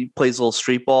he plays a little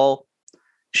street ball,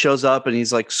 shows up and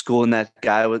he's like schooling that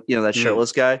guy with that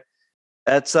shirtless guy.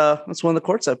 That's one of the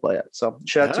courts I play at. So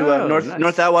shout out to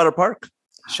North Atwater Park.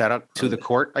 Shout out to the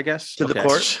court, I guess. To the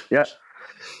court. Yeah.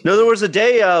 No, there was a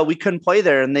day we couldn't play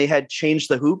there, and they had changed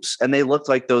the hoops, and they looked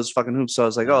like those fucking hoops. So I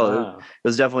was like, it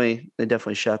was they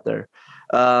definitely shot there.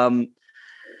 What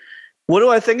do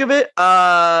I think of it?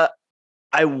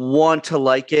 I want to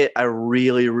like it. I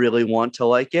really, really want to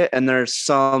like it. And there's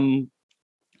some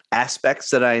aspects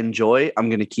that I enjoy. I'm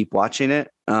going to keep watching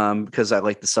it because I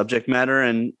like the subject matter,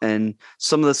 and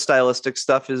some of the stylistic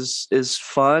stuff is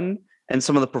fun, and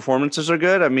some of the performances are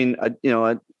good. I mean,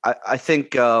 I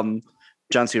think John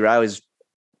C. Reilly's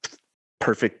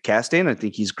perfect casting. I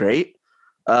think he's great.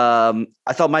 I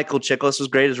thought Michael Chiklis was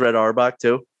great as Red Auerbach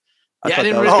too. I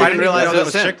didn't realize that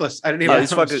was Chiklis. I didn't even know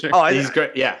he's he's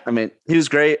great. Yeah. I mean, he was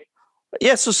great.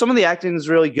 Yeah. So some of the acting is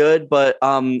really good, but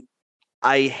I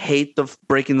hate the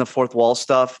breaking the fourth wall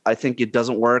stuff. I think it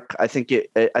doesn't work. I think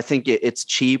it's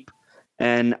cheap,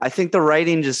 and I think the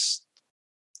writing just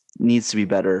needs to be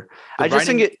better. I just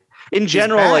think it in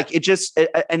general, and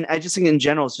I just think in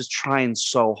general, it's just trying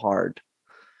so hard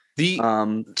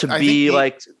to be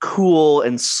like cool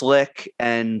and slick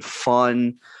and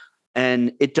fun.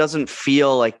 And it doesn't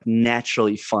feel like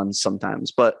naturally fun sometimes,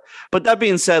 but that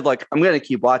being said, like I'm gonna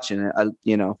keep watching it.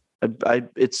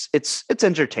 It's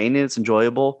entertaining, it's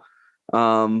enjoyable,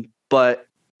 but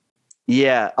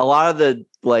yeah, a lot of the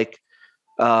like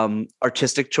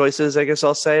artistic choices, I guess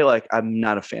I'll say, like I'm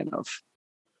not a fan of.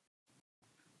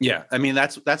 Yeah, I mean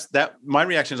that's that. My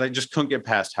reaction is I just couldn't get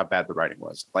past how bad the writing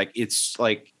was. Like it's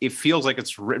like it feels like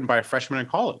it's written by a freshman in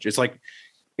college. It's like.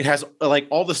 It has like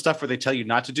all the stuff where they tell you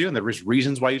not to do, and there is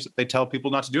reasons why they tell people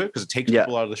not to do it because it takes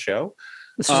people out of the show.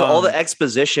 This is all the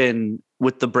exposition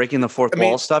with the breaking the fourth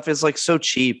wall stuff is like so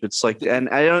cheap. It's like, and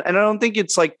I don't think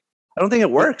it's like, I don't think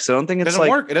it works. I don't think it doesn't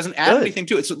work. It doesn't add anything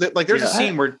to it. So like there's a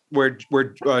scene where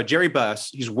Jerry Buss,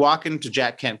 he's walking to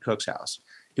Jack Kent Cooke's house.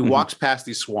 He walks past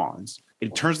these swans. He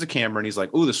turns the camera and he's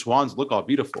like, "Oh, the swans look all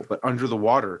beautiful, but under the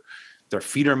water, their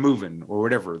feet are moving or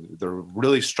whatever. They're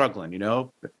really struggling,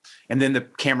 And then the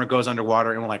camera goes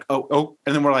underwater and we're like, oh.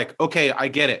 And then we're like, okay, I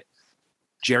get it.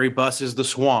 Jerry Buss is the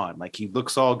swan. Like he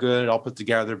looks all good, all put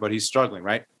together, but he's struggling,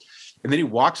 right? And then he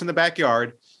walks in the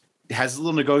backyard, has a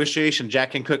little negotiation,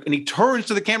 Jack Kent Cooke, and he turns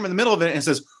to the camera in the middle of it and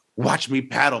says, "Watch me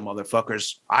paddle,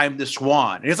 motherfuckers. I'm the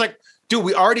swan." And it's like, dude,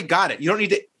 we already got it. You don't need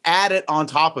to add it on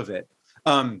top of it.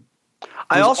 I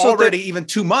also already even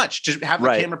too much to have the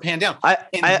camera pan down. I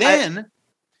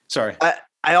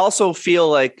also feel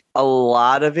like a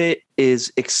lot of it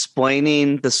is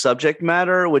explaining the subject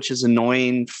matter, which is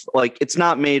annoying. Like it's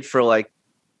not made for like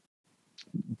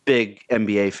big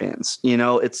NBA fans. You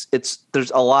know, it's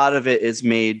there's a lot of it is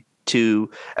made to,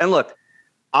 and look,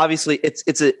 obviously it's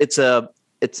a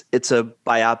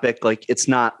biopic. Like it's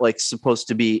not like supposed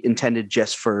to be intended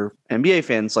just for NBA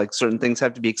fans. Like certain things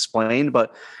have to be explained,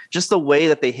 but just the way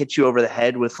that they hit you over the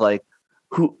head with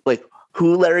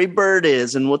who Larry Bird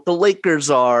is and what the Lakers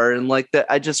are, and like that,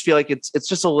 I just feel like it's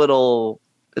just a little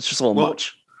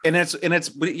much. And it's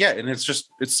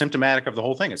symptomatic of the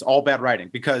whole thing. It's all bad writing,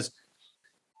 because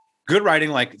good writing,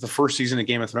 like the first season of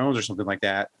Game of Thrones or something like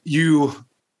that, you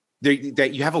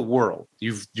have a world.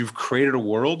 You've created a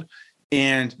world,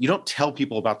 and you don't tell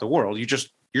people about the world. You're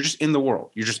just in the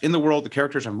world. You're just in the world. The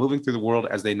characters are moving through the world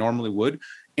as they normally would,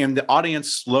 and the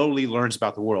audience slowly learns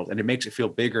about the world, and it makes it feel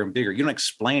bigger and bigger. You don't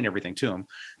explain everything to them.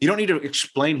 You don't need to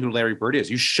explain who Larry Bird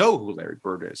is. You show who Larry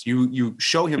Bird is. You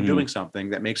show him doing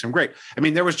something that makes him great. I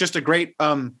mean, there was just a great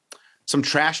some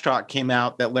trash talk came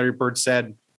out that Larry Bird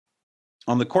said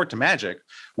on the court to Magic,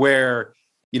 where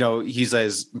he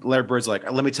says, Larry Bird's like,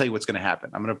 let me tell you what's going to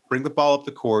happen. I'm going to bring the ball up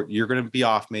the court. You're going to be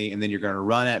off me. And then you're going to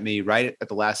run at me right at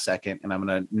the last second. And I'm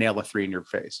going to nail a three in your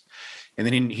face. And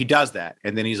then he does that.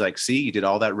 And then he's like, see, you did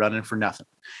all that running for nothing.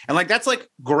 And like, that's like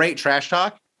great trash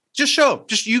talk. Just show,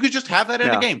 you could just have that in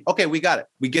a game. Okay. We got it.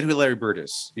 We get who Larry Bird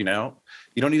is. You don't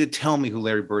need to tell me who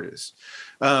Larry Bird is.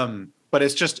 But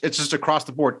it's just across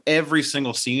the board. Every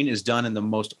single scene is done in the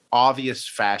most obvious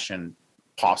fashion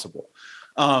possible.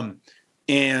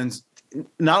 And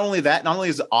not only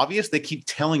is it obvious, they keep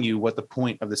telling you what the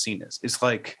point of the scene is. It's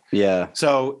like,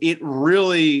 so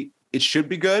it should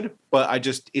be good, but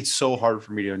it's so hard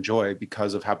for me to enjoy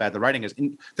because of how bad the writing is.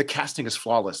 And the casting is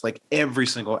flawless. Like every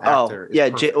single actor. Oh,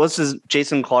 yeah. What's his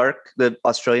Jason Clarke, the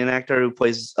Australian actor who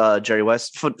plays Jerry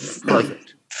West. Like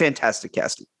fantastic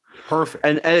casting. Perfect.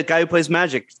 And a guy who plays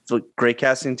Magic, great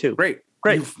casting too. Great.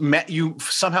 You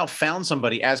somehow found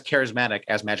somebody as charismatic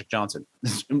as Magic Johnson.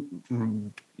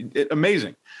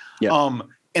 Amazing. Yeah.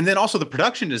 And then also the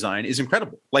production design is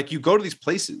incredible. Like you go to these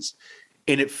places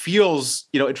and it feels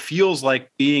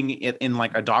like being in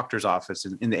like a doctor's office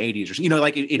in the 80s or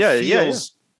like it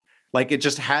feels like it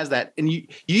just has that. And you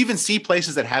even see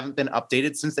places that haven't been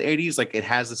updated since the 80s. Like it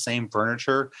has the same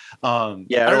furniture.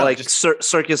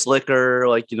 Circus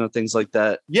liquor, things like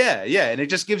that. Yeah. And it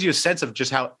just gives you a sense of just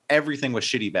how everything was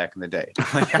shitty back in the day.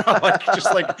 Like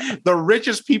the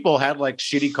richest people had like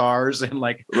shitty cars and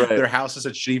their houses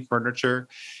had shitty furniture.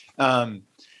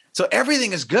 So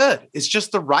everything is good. It's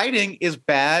just the writing is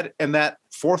bad. And that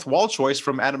fourth wall choice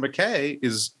from Adam McKay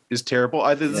is terrible.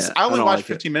 I only watched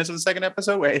 15 minutes of the second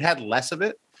episode where it had less of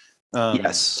it.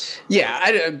 Yes. Yeah.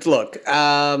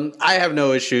 I have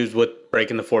no issues with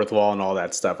breaking the fourth wall and all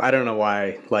that stuff. I don't know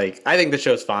why. I think the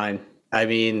show's fine. I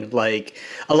mean,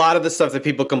 a lot of the stuff that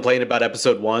people complain about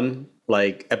episode 1,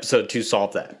 episode 2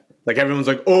 solved that. Everyone's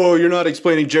like, oh, you're not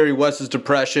explaining Jerry West's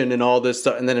depression and all this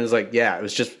stuff. And then it was like, yeah, it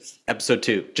was just episode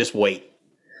 2. Just wait.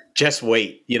 I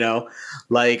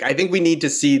think we need to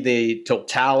see the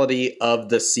totality of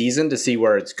the season to see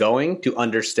where it's going, to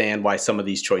understand why some of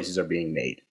these choices are being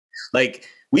made.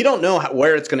 We don't know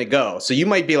where it's going to go. So you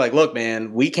might be like, look,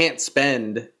 man, we can't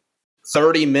spend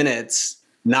 30 minutes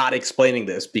not explaining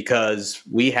this because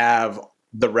we have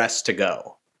the rest to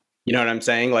go. You know what I'm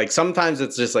saying? Sometimes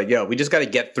it's just we just got to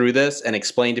get through this and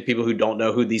explain to people who don't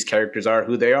know who these characters are,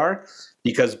 who they are,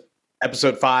 because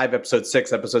episode 5, episode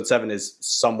 6, episode 7 is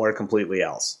somewhere completely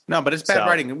else. No, but it's bad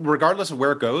writing, regardless of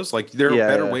where it goes. There are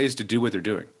better ways to do what they're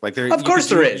doing. Of course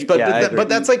there is, but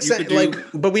that's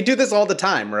but we do this all the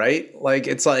time, right?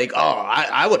 It's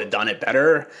I would have done it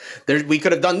better. We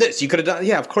could have done this. You could have done.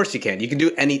 Yeah, of course you can. You can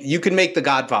do you can make The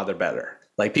Godfather better.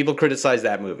 People criticize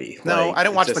that movie. No, I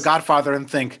didn't watch The Godfather and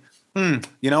think, you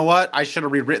know what? I should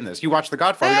have rewritten this. You watched The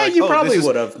Godfather. You probably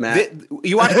would have, Matt.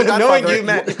 You watched The Godfather. Knowing you,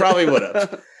 Matt, you probably would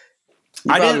have.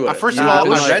 I didn't. First of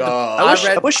all,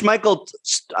 I wish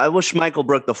Michael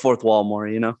broke the fourth wall more.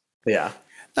 Yeah.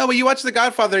 No, but you watch The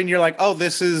Godfather and you're like, oh,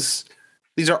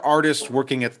 these are artists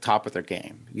working at the top of their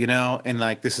game, and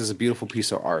this is a beautiful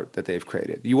piece of art that they've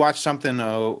created. You watch something.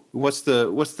 What's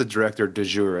the director de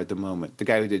jour at the moment? The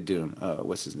guy who did Dune.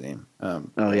 What's his name?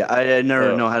 I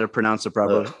never know how to pronounce it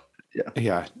properly.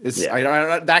 Yeah.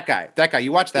 That guy.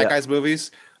 You watch that guy's movies.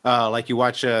 You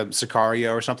watch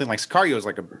Sicario or something. Sicario is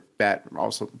a bad,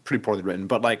 also pretty poorly written,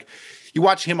 but you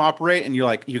watch him operate and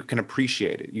you can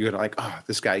appreciate it. You're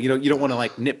this guy. You don't want to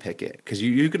nitpick it because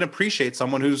you can appreciate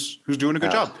someone who's doing a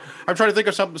good job. I'm trying to think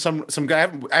of some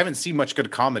guy. I haven't seen much good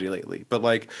comedy lately, but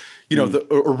the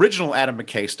original Adam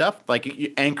McKay stuff,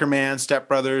 Anchorman, Step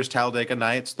Brothers, Talladega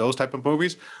Nights, those type of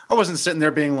movies. I wasn't sitting there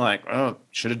being oh,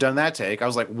 should have done that take. I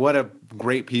was what a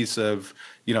great piece of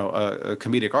a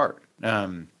comedic art.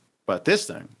 But this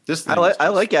thing, I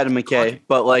like Adam McKay,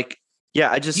 but like, yeah,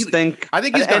 I just think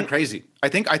he's gone crazy. I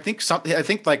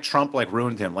think like Trump like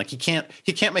ruined him. Like he can't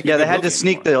make. Yeah, they had to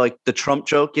sneak the Trump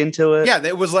joke into it. Yeah,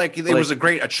 it was like it was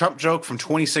a Trump joke from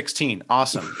 2016.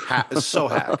 Awesome, so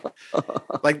hack.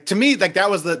 Like to me, like that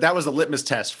was the litmus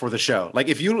test for the show. Like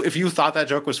if you thought that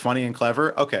joke was funny and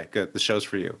clever, okay, good, the show's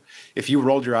for you. If you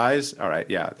rolled your eyes, all right,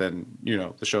 yeah, then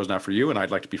the show's not for you, and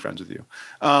I'd like to be friends with you.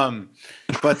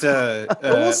 But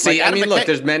we'll see. Like, I mean, look,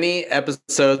 there's many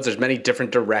episodes. There's many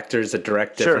different directors that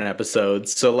direct different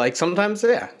episodes. So like sometimes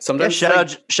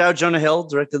shout out Jonah Hill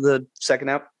directed the second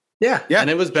app. Yeah, and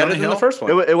it was better than the first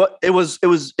one. It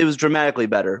was dramatically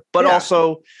better, but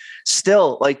also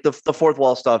still like the fourth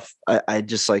wall stuff. I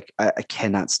just like I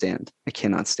cannot stand. I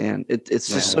cannot stand it. It's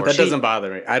just so that cheap. Doesn't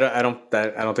bother me. I don't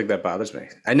think that bothers me.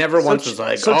 I never once was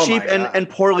like so cheap and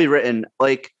poorly written.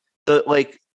 Like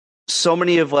so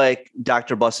many of like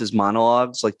Dr. Buss's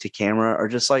monologues like to camera are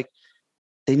just like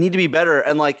they need to be better.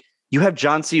 And like you have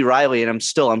John C. Reilly, and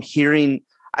I'm hearing.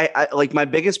 I like my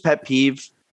biggest pet peeve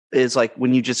is like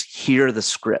when you just hear the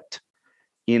script,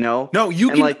 No, you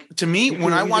can, like to me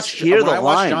when I watch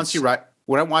John C. Reilly,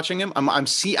 when I'm watching him, I'm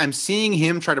seeing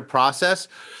him try to process.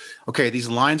 Okay, these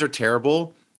lines are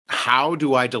terrible. How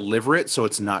do I deliver it so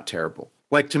it's not terrible?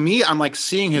 Like to me, I'm like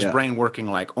seeing his brain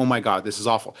working. Like, oh my god, this is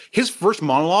awful. His first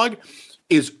monologue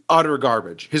is utter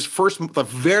garbage. The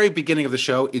very beginning of the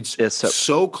show, it's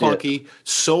so clunky,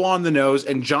 so on the nose,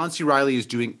 and John C. Reilly is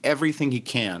doing everything he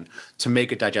can to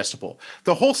make it digestible.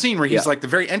 The whole scene where he's like the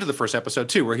very end of the first episode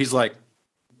too, where he's like,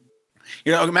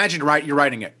 imagine you're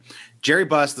writing it. Jerry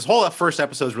Buss, this whole first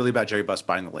episode is really about Jerry Buss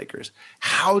buying the Lakers.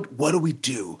 What do we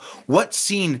do? What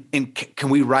scene can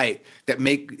we write that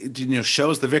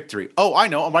shows the victory? Oh, I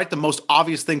know. I'll write the most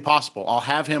obvious thing possible. I'll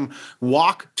have him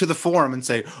walk to the forum and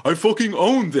say, I fucking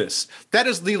own this. That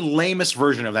is the lamest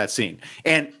version of that scene.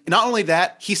 And not only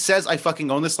that, he says, I fucking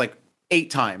own this like 8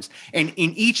 times. And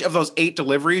in each of those 8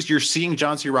 deliveries, you're seeing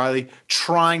John C. Reilly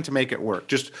trying to make it work,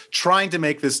 just trying to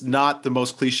make this not the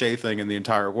most cliche thing in the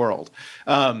entire world.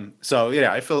 So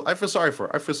yeah, I feel sorry for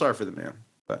the man.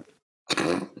 But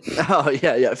oh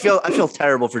yeah. I feel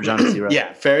terrible for John C. Reilly.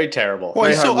 Yeah, very terrible. Well,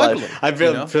 he's so ugly. I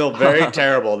feel very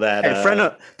terrible that a friend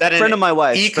of my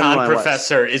wife, econ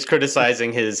professor is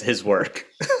criticizing his work.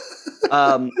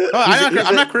 I'm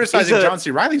not criticizing John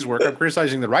C. Reilly's work. I'm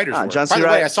criticizing the writer's work. John By C. the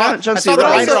way, I saw the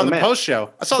writer on the post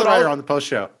show. I saw the writer on the post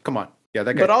show. Come on, yeah,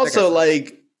 that guy. But also,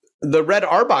 like the Red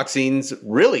Arbok scene's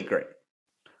really great.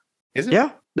 Is it?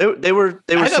 Yeah, they were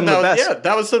some of the best. Yeah,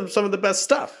 that was some of the best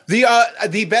stuff.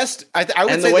 The best. I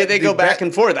would and say the way they go back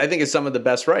and forth, I think is some of the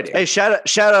best writing. Hey, shout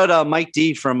out Mike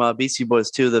D from BC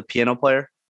Boys 2, the piano player.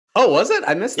 Oh, was it?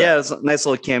 I missed that. Yeah, it was a nice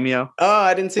little cameo. Oh,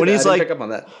 I didn't see that. I didn't pick up on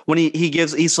that. When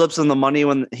he slips him the money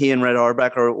when he and Red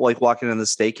Arbok are like walking in the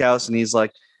steakhouse, and he's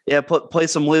like, "Yeah, play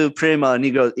some Lou Prima," and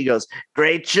he goes,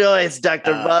 "Great choice,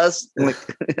 Dr. Buss." Like,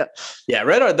 yeah,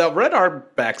 the Red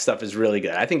Arbok stuff is really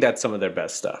good. I think that's some of their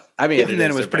best stuff. I mean, and then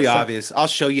it was pretty obvious. I'll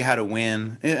show you how to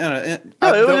win. It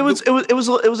was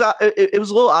a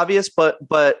little obvious, but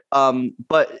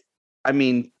I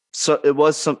mean, so it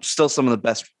was still some of the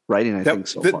best writing I think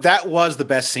so far. That was the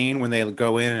best scene when they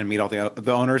go in and meet all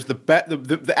the owners.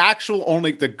 The actual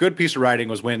only the good piece of writing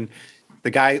was when the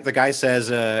guy says,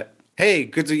 "Hey,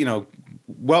 good to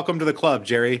welcome to the club,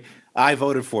 Jerry. I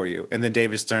voted for you." And then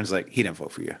David Stern's like, "He didn't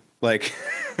vote for you." Like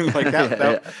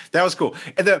that was cool.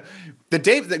 And the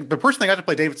person that got to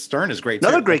play David Stern is great too.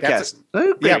 Another great cast.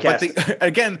 But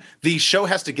the show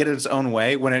has to get it its own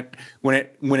way when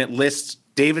it lists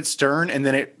David Stern and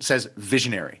then it says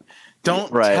visionary.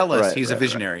 Don't tell us he's a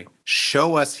visionary.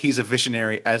 Show us he's a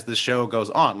visionary as the show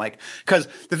goes on. Like, because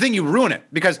the thing, you ruin it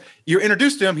because you're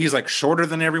introduced to him. He's like shorter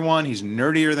than everyone. He's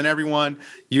nerdier than everyone.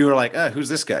 You're like, who's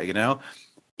this guy?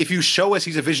 If you show us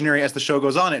he's a visionary as the show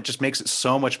goes on, it just makes it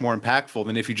so much more impactful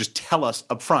than if you just tell us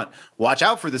up front, watch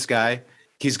out for this guy.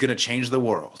 He's going to change the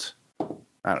world.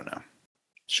 I don't know.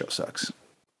 Show sucks.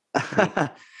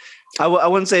 I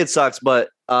wouldn't say it sucks, but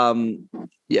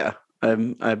yeah.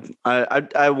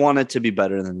 I want it to be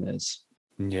better than it is.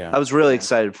 Yeah, I was really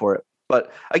excited for it,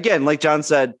 but again, like John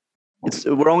said,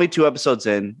 we're only 2 episodes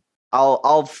in.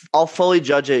 I'll fully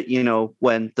judge it,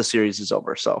 when the series is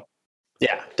over. So,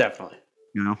 yeah, definitely.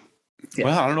 Yeah.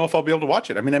 Well, I don't know if I'll be able to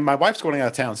watch it. I mean, my wife's going out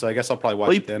of town, so I guess I'll probably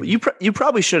watch it then. You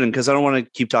probably shouldn't because I don't want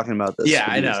to keep talking about this. Yeah,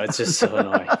 I know. It's just so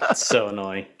annoying. It's so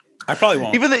annoying. I probably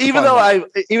won't. Even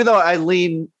though I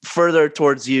lean further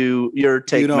towards your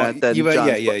take, Matt, than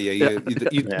John's.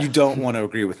 You don't want to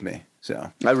agree with me,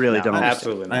 so I really don't.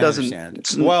 Absolutely not.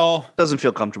 Doesn't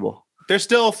feel comfortable. There's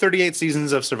still 38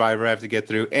 seasons of Survivor I have to get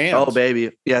through, and Oh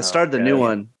baby, yeah. Started the new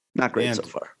one. Not great And- so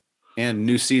far. and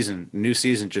new season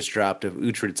just dropped of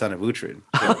Uhtred, son of Uhtred.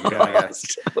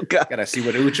 So Oh God. gotta see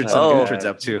what Uhtred, son Oh. of Uhtred's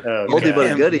up to. Oh, Oldie but a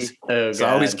God. goodie. Oh, He's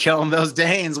always God. killing those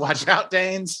Danes. Watch out,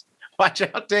 Danes. Watch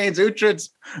out, Danes.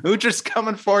 Uhtred's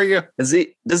coming for you. Does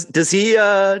he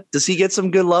get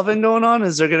some good loving going on?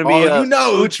 Is there going to be Oh, you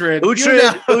know Uhtred.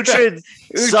 Uhtred,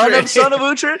 son of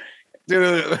Uhtred?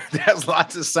 Dude, there's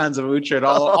lots of sons of Uhtred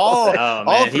all Oh, all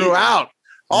man, he- throughout.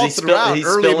 All Is he throughout he's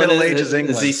early spilling Middle his- Ages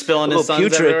England. Is he spilling his Oh, sons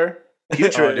putrid.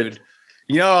 everywhere? Oh, dude.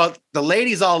 You know, the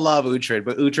ladies all love Uhtred,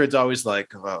 but Uhtred's always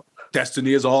like,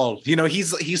 destiny is all. You know,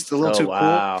 he's a little Oh, too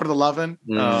wow. cool for the loving.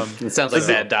 It sounds like is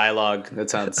it- bad dialogue.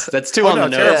 That's too Oh, on no,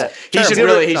 the terrible. nose. He should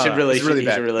Terrible. really, he No, should really, it's really he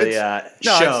bad. should really No,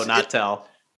 show, it's- not tell.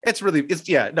 It's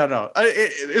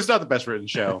it's not the best written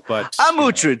show, but I'm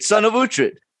Uhtred, son of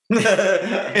Uhtred.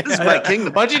 This is my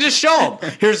kingdom. Why don't you just show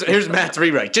him? Here's Matt's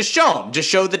rewrite. Just show him. Just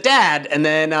show the dad, and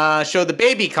then show the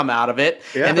baby come out of it,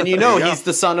 Yeah, and then you there know you go. he's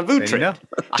the son of Then you Uhtred. know.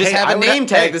 Just Hey, have I a would name have-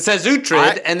 tag hey, that says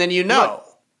Uhtred, and then you know.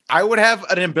 I would have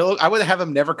an umbilical. I would have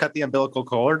him never cut the umbilical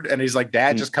cord, and he's like,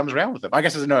 Dad just comes around with him. I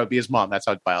guess no, it'd be his mom. That's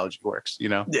how biology works, you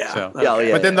know. Yeah. So, Yeah,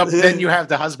 yeah, but then yeah. then you have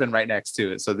the husband right next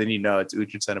to it, so then you know it's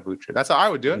Uhtred, son of Uhtred. That's how I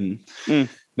would do it. Mm.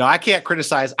 No, I can't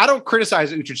criticize. I don't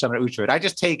criticize Uhtred, son of Uhtred. I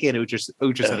just take in Uhtred, son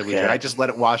of Okay. Uhtred. I just let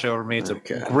it wash over me. It's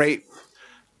Okay. a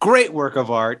great work of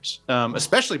art,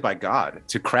 especially by God,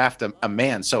 to craft a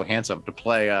man so handsome to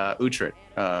play Uhtred.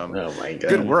 Oh my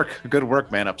god. Good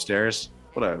work, man upstairs.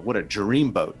 What a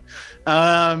dreamboat.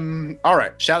 All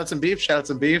right, shout outs and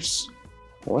beefs.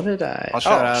 What did I? I'll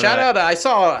shout out, I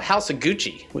saw House of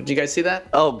Gucci. Did you guys see that?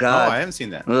 Oh Oh, God. I haven't seen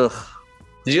that. Ugh.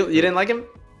 Did you didn't like him?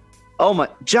 Oh my,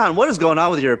 John, what is going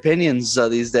on with your opinions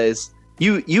these days?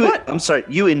 You, What? I'm sorry,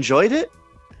 you enjoyed it?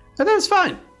 I thought it was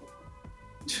fine.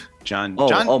 John.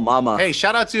 Oh, mama. Hey,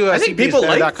 shout out to I think people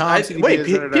like.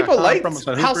 CBSNet.com, People like promos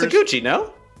on House of Hoopers. Gucci.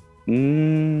 No, I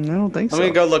don't think I'm so.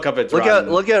 gonna go look up its. Look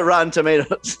at Rotten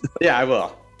Tomatoes. Yeah, I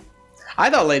will. I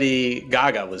thought Lady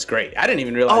Gaga was great. I didn't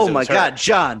even realize. Oh it my was her. God,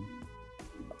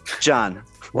 John,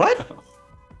 What?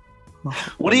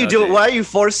 what are you no, doing? Dave. Why are you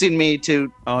forcing me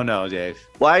to? Oh no, Dave.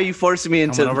 Why are you forcing me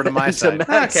into Coming over to my into side.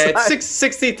 Matt's Okay, it's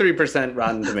side? 63%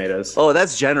 Rotten Tomatoes. Oh,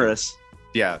 that's generous.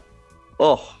 Yeah.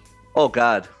 Oh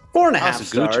God. 4.5 House of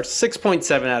Gucci. stars.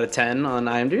 6.7 out of 10 on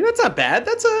IMDb. That's not bad.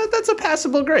 That's a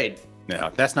passable grade.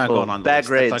 No, that's not Oh, going on the bad list.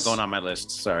 grades. That's not going on my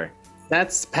list. Sorry.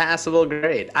 That's passable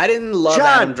grade. I didn't love John.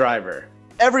 Adam Driver.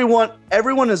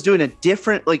 Everyone is doing a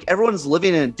different. Like everyone's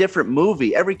living in a different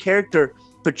movie. Every character,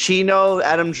 Pacino,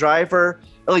 Adam Driver.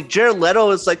 Like Jared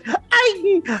Leto is like,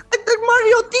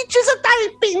 Mario teaches a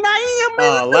typing.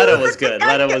 Oh, Leto was good.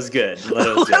 Leto was good.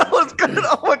 Leto was Leto good. was good.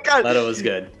 Oh my God. Leto was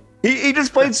good. He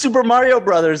just played Super Mario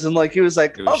Brothers and like he was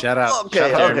like, Dude, oh, shout out. Okay,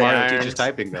 shout out okay. Mario Irons. teaches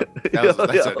typing though.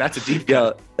 That's a deep Yeah,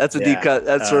 cut. that's a deep Yeah. cut.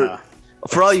 That's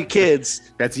for all you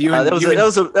kids. That's you and That was you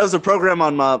that was a program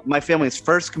on my family's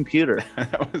first computer.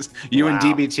 that was you and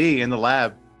Wow. DBT in the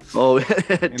lab. Oh,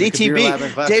 computer lab in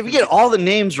DTB. class. Dave, you get all the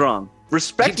names wrong.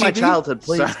 Respect my DTB? childhood,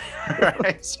 please.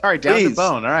 Sorry, down Please. the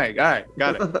bone. All right, got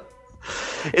it.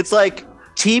 It's like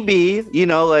TB, you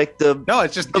know, like the No,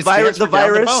 it's just the it virus, stands the for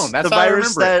down virus, bone. That's the how I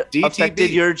virus remember that it. DTB. affected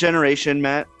your generation,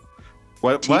 Matt.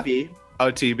 What? TB.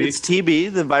 Oh, TB. It's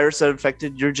TB, the virus that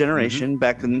affected your Mm-hmm. generation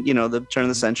back in, the turn of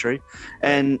the century,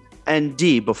 and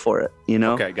D before it.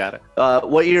 Okay, got it.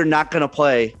 What you're not gonna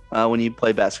play when you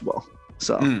play basketball.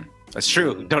 So That's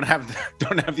true. Don't have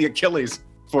the Achilles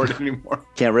for it anymore.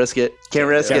 can't risk it. Can't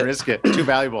risk Can't it. risk it. Too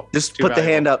valuable. Just Too put the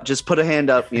valuable. hand up. Just put a hand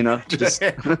up. Just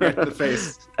right in the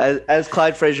face. As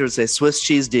Clyde Frazier would say, Swiss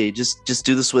cheese D. Just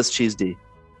do the Swiss cheese D.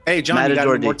 Hey, John, you got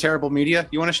Matador any more D. terrible media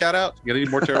you want to shout out? You got any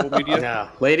more terrible media? Yeah.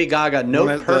 Lady Gaga, no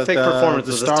One of the- perfect the performance. the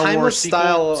It was Star a timeless Wars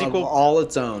style sequel? of all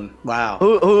its own. Wow.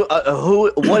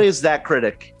 Who? What is that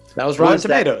critic? That was Who Rotten is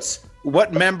that? Tomatoes.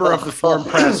 What member of the foreign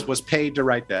press was paid to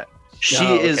write that? She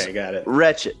Oh, is okay, got it.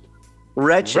 wretched.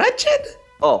 Wretched. Wretched?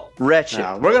 Oh, wretched.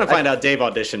 No, we're gonna find out Dave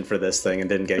auditioned for this thing and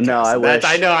didn't get No, casted. I wish.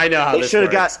 I know how They this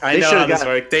should've works. got- I they know how should've this got-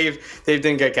 works. Dave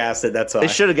didn't get casted. That's why. They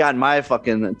should have gotten my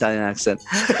fucking Italian accent.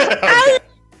 Okay.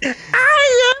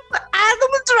 I am Adam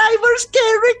Driver's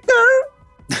character.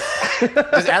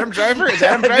 Is Adam Driver? Is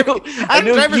Adam I Driver? knew- I Adam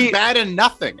knew Driver's he- bad in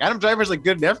nothing. Adam Driver's like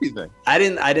good in everything. I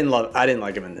didn't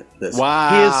like him in this. Wow.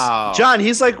 He is John.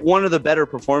 He's like one of the better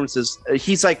performances.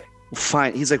 He's like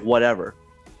fine. He's like whatever.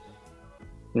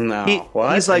 No,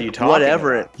 What? He's are like you talking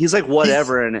whatever. about? He's like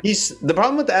whatever in it. He's the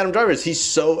problem with Adam Driver is he's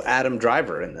so Adam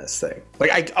Driver in this thing.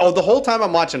 Like the whole time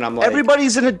I'm watching, I'm like,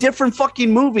 Everybody's in a different fucking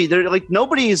movie. They're like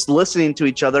nobody's listening to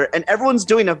each other, and everyone's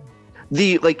doing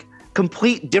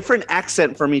complete different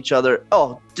accent from each other.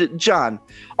 Oh, John.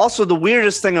 Also, the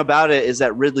weirdest thing about it is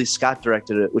that Ridley Scott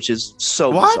directed it, which is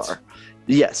so bizarre.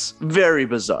 Yes, very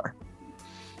bizarre.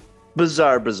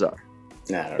 Bizarre. Was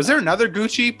there another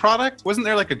Gucci product? Wasn't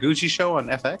there like a Gucci show on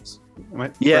FX?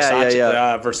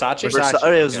 Yeah. Versace. It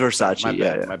was Versace.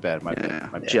 My bad.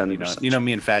 Yeah. You know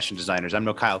me and fashion designers. I'm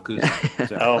no Kyle Kuzma.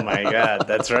 So. Oh my God,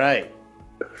 that's right.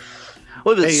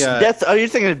 What is Death? Oh, you're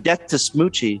thinking of Death to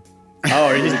Smoochie. Oh,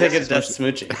 are you thinking of Death to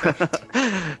Smoochie?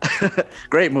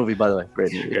 Great movie, by the way.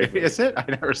 Great movie. Is it? I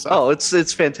never saw. Oh,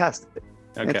 it's fantastic.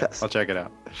 Okay, fantastic. I'll check it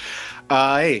out.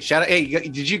 Shout out! Hey,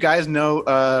 did you guys know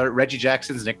Reggie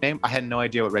Jackson's nickname? I had no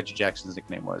idea what Reggie Jackson's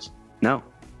nickname was. No.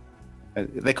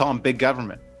 They call him Big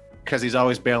Government because he's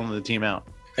always bailing the team out.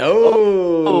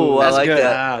 Oh, I like good.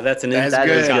 that. Wow, that's an That's inside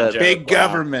good. Big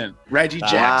Government, Reggie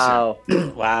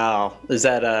Jackson. Wow. Is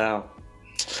that I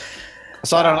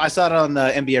saw it on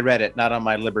the NBA Reddit, not on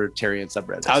my libertarian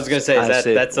subreddit. I was gonna say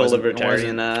that's a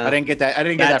libertarian. I didn't get that. I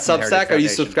didn't get that from Substack. Are you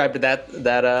subscribed to that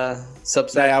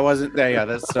Substack? I wasn't. Yeah,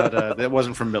 that's not. That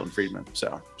wasn't from Milton Friedman.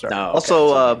 So sorry. No.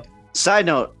 Also, side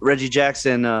note: Reggie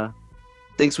Jackson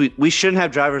thinks we shouldn't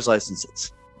have driver's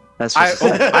licenses. That's I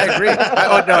agree. You're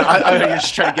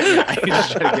just trying to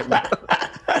get me.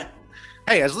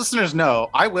 Hey, as listeners know,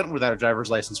 I went without a driver's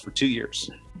license for 2 years.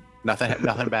 Nothing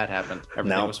bad happened.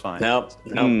 Everything was fine. Nope.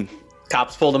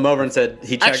 Cops pulled him over and said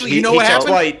he checked. Actually, you know what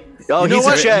happened? White. Oh,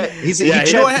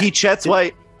 he checks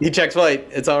white. He checks white.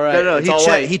 It's all right. No, it's all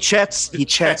white. He checks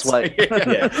white. They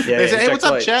say, "Hey, what's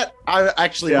up, Chet?" My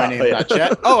name's not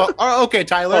Chet. Oh, okay,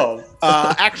 Tyler.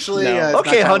 Actually,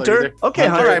 okay, Hunter. Okay,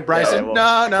 Hunter. All right, Bryson.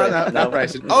 No, not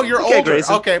Bryson. Oh, you're older.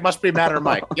 Grayson. Okay, must be Matt or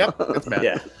Mike. Yep, it's Matt.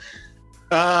 Yeah.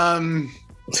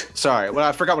 Sorry. Well,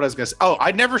 I forgot what I was going to say. Oh,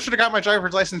 I never should have got my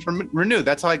driver's license renewed.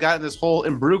 That's how I got in this whole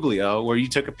imbroglio where you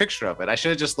took a picture of it. I should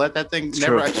have just let that thing. I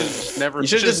should have just never. You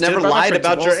should have just never lied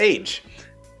about your age.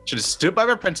 Should have stood by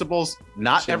my principles.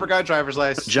 Ever got a driver's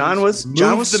license. John was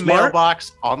the smart.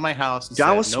 Mailbox on my house.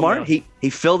 John was smart. He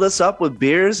filled us up with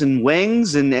beers and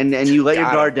wings, and you let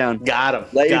your guard down. Got him.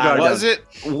 Let your guard down. Was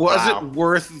it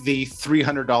worth the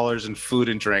 $300 in food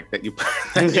and drink that you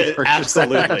purchased?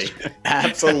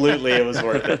 Absolutely, it was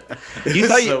worth it. You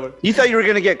thought you were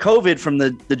gonna get COVID from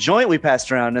the joint we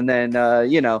passed around, and then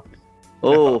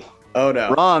oh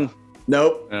no, wrong.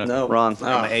 Nope. No. Wrong.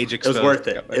 My age exposed. It was worth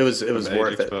it. It was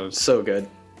worth it. So good.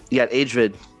 You got age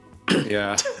vid.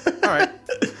 Yeah. All right.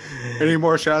 Any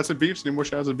more shots and beefs?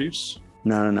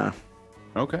 No.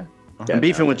 Okay. I'm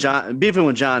beefing with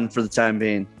John for the time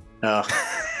being. Oh.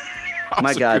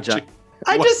 My God, John.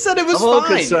 I just said it was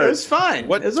fine. It was fine. It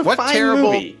was a fine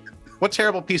movie. What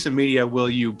terrible piece of media will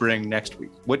you bring next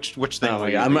week? Which thing?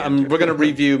 We're gonna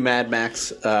review Mad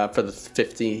Max for the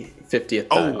 50th.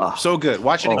 Oh, so good!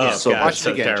 Watch it again. Watch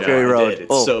it again. Fury Road.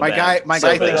 My guy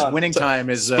thinks winning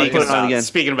time is.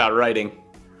 Speaking about writing.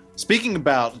 Speaking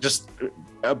about just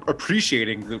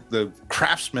appreciating the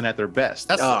craftsmen at their best.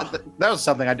 That was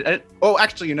something I did.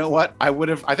 Actually, you know what?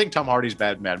 I think Tom Hardy's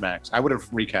bad Mad Max. I would have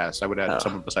recast. I would have had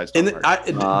someone besides Tom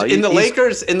Hardy. In the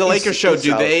Lakers show,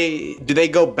 do they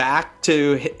go back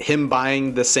to him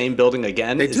buying the same building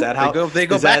again? They do. That how they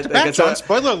go back to back? John,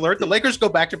 spoiler alert: the Lakers go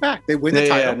back to back. They win the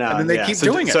title, and then they keep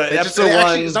doing it.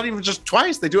 It's not even just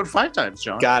twice. They do it 5 times,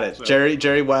 John. Got it. So.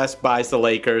 Jerry West buys the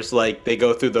Lakers. Like they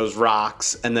go through those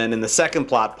rocks, and then in the second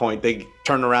plot point, they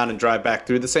turn around and drive back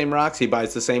through the same rocks. He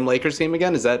buys the same Lakers team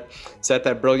again. Is that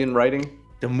brilliant writing?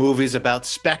 The movie's about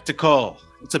spectacle.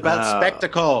 It's about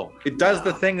spectacle. It does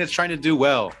the thing it's trying to do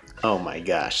well. Oh my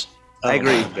gosh. I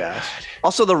agree.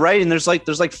 Also, the writing, there's like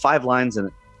 5 lines in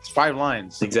it. It's 5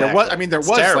 lines. Exactly. There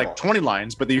was like 20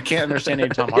 lines, but you can't understand any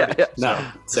Tom Hardy. Yeah.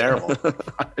 No, it's terrible.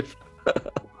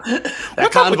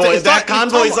 That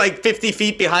convoy's like 50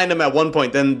 feet behind him at one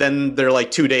point. Then they're like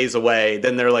 2 days away.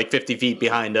 Then they're like 50 feet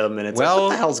behind him, and it's like, what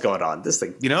the hell's going on? This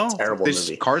thing, terrible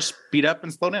movie. Cars speed up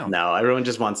and slow down. No, everyone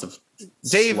just wants to.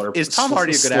 Dave, is Tom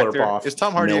Hardy a good actor? Is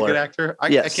Tom Hardy a good actor?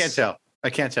 Yes. I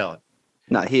can't tell it.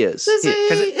 No, he is.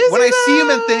 Because when I see him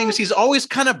in things, he's always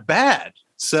kind of bad.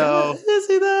 So is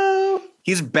he though?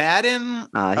 He's bad in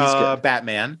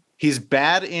Batman. He's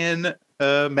bad in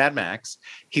Mad Max.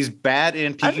 He's bad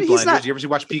in Peaky Blinders. You ever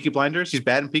watch Peaky Blinders? He's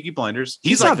bad in Peaky Blinders.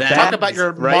 He's like, talk about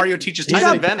your Mario teaches He's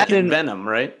not bad in Venom,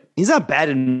 right? He's not bad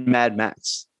in Mad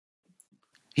Max.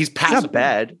 He's passable. He's not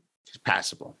bad. He's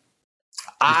passable.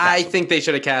 I think they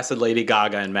should have casted Lady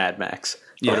Gaga in Mad Max.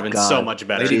 It would have been so much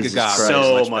better. Lady Gaga,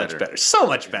 so much better. So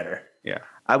much better. Yeah,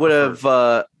 I would have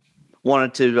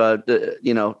wanted to,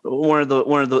 one of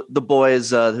the boys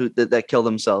that killed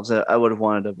themselves. I would have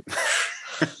wanted to.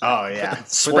 Oh yeah,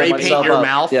 spray paint your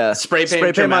mouth. Yeah, spray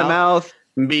paint my mouth.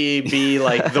 be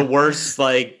like the worst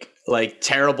like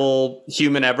terrible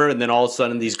human ever, and then all of a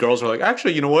sudden these girls are like,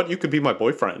 actually, you know what? You could be my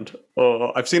boyfriend.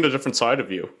 I've seen a different side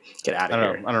of you. Get out of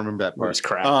here. I don't remember that part. It was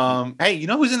crap. Hey, you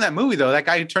know who's in that movie though? That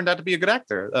guy who turned out to be a good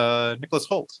actor, Nicholas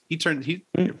Hoult.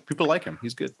 People like him.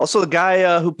 He's good. Also, the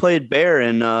guy who played Bear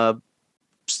in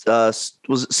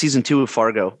was it season 2 of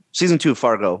Fargo? Season 2 of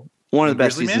Fargo, one of the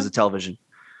best seasons of television.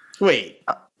 Wait,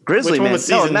 Grizzly which one Man. was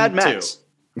No, season Mad 2? Max.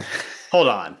 Hold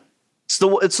on. It's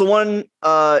the one in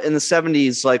the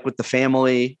 70s, like with the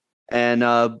family and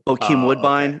Bokeem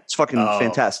Woodbine. Okay. It's fucking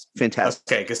fantastic.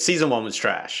 Okay, because season 1 was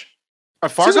trash.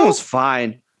 Season was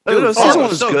fine. Dude, season 1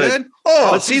 was so good.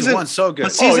 But season 1's so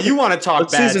good. You want to talk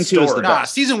bad season 2 is the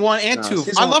best. Season 1 and 2.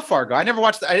 I love Fargo. I never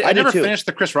watched. I never finished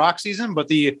the Chris Rock season, but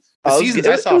the seasons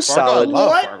I saw Fargo. I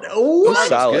love Fargo. It was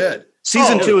solid. Good.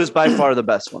 Season 2 is by far the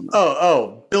best one.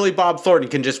 Billy Bob Thornton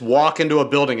can just walk into a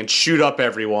building and shoot up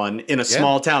everyone in a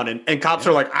small town, and cops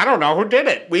are like, I don't know who did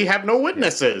it. We have no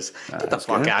witnesses. Get the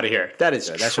fuck out of here. That is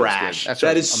trash.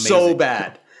 That is so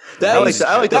bad. That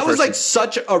was like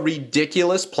such a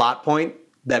ridiculous plot point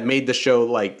that made the show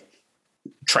like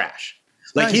trash.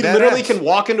 Like he literally can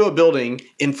walk into a building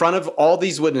in front of all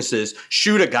these witnesses,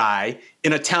 shoot a guy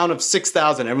in a town of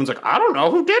 6,000. Everyone's like, I don't know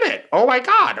who did it. Oh my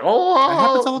God. Oh, it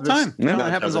happens all the time. It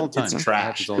happens all the time. It's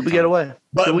trash. People get away.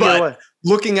 But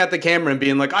looking at the camera and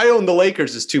being like, I own the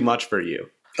Lakers is too much for you.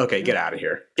 Okay, get out of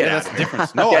here. That's the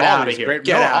difference. No, get out of here.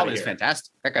 Get out of here.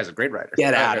 Fantastic. That guy's a great writer.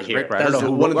 Get out of here. That's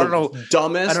one of the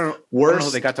dumbest,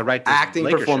 worst they got to write acting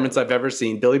performance I've ever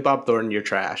seen. Billy Bob Thornton, you're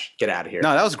trash. Get out of here.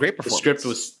 No, that was a great performance. The script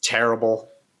was terrible.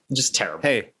 Just terrible.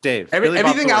 Hey, Dave.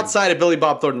 Everything outside of Billy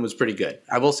Bob Thornton was pretty good.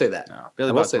 I will say that. I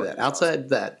will say that. Outside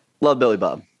that. Love Billy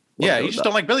Bob. You just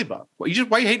don't like Billy Bob. Why are you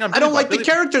hating on Billy Bob? I don't like the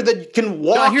character that can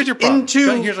walk into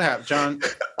here's what happened, John.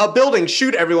 A building,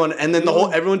 shoot everyone, and then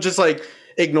everyone just like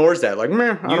ignores that. Like,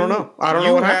 meh, I don't know. I don't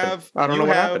know what happened. I don't know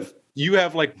what happened. You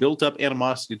have like built up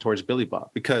animosity towards Billy Bob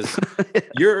because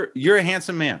you're a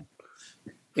handsome man.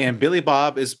 And Billy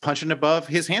Bob is punching above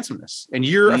his handsomeness. And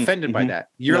you're offended by that.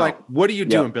 You're like, what are you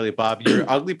doing, Billy Bob? You're an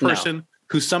ugly person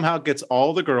who somehow gets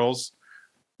all the girls.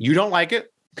 You don't like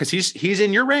it because he's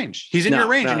in your range. He's in your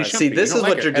range. And see, this is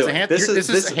what you're doing. This is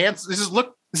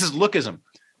lookism.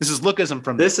 This is lookism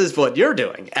from this is what you're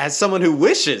doing as someone who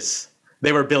wishes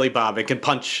they were Billy Bob and can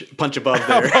punch above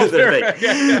their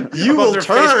thing. You will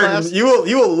turn. You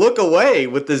will look away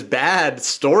with this bad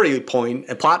story point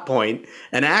and plot point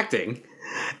and acting.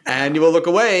 And you will look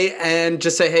away and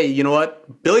just say, hey, you know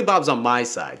what? Billy Bob's on my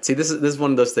side. See, this is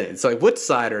one of those things. It's like, which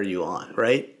side are you on,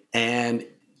 right? And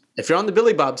if you're on the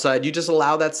Billy Bob side, you just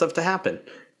allow that stuff to happen.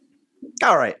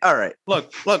 All right.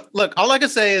 Look. All I can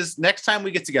say is next time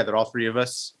we get together, all three of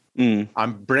us,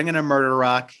 I'm bringing a murder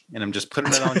rock and I'm just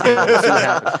putting it on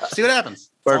camera. See what happens.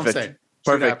 Perfect.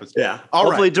 Perfect. Yeah.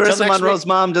 Hopefully, Darissa Monroe's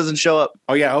mom doesn't show up.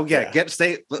 Oh yeah.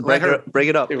 Break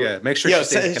it up. Yeah. Make sure she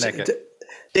stays connected.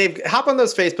 Dave, hop on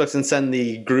those Facebooks and send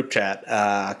the group chat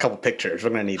a couple pictures.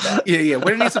 We're gonna need that. Yeah.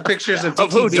 We're gonna need some pictures of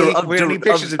DTB. We're gonna need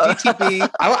pictures of DTB.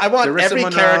 I want Darissa every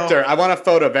Monroe. Character. I want a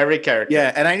photo of every character.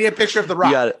 Yeah, and I need a picture of the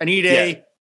Rock. I need a.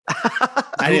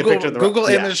 I need a picture of the Google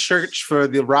image search for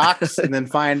the rocks and then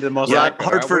find the most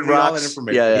Hartford rocks.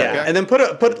 Yeah. And then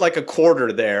put like a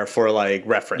quarter there for like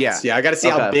reference. Yeah. I got to see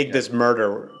how big this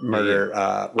murder.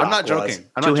 Rock I'm not joking.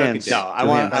 I'm not joking. No,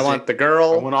 I want the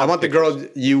girl. I want the girl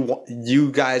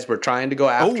you guys were trying to go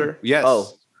after. Yes.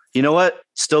 Oh, you know what?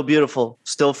 Still beautiful.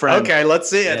 Still friend. Okay, let's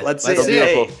see it. Let's see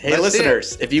it. Hey,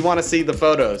 listeners, if you want to see the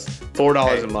photos,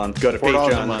 $4 a month. Go to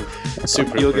Patreon. $4 a month.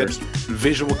 Super. You'll get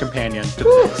visual companion to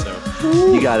the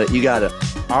episode. You got it.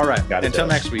 All right. Until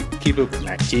next week. Keep pooping.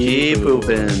 Keep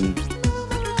pooping.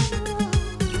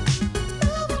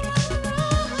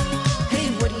 Hey,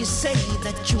 what do you say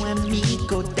that you and me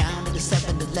go down to the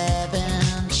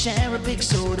 7-Eleven? Share a big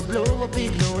soda, blow a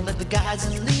big load like the guys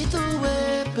in Lethal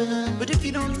Weapon. But if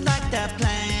you don't like that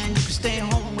plan, you can stay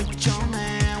home with your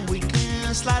man. We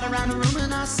can slide around the room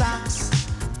in our socks,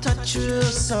 touch your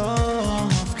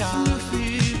soul.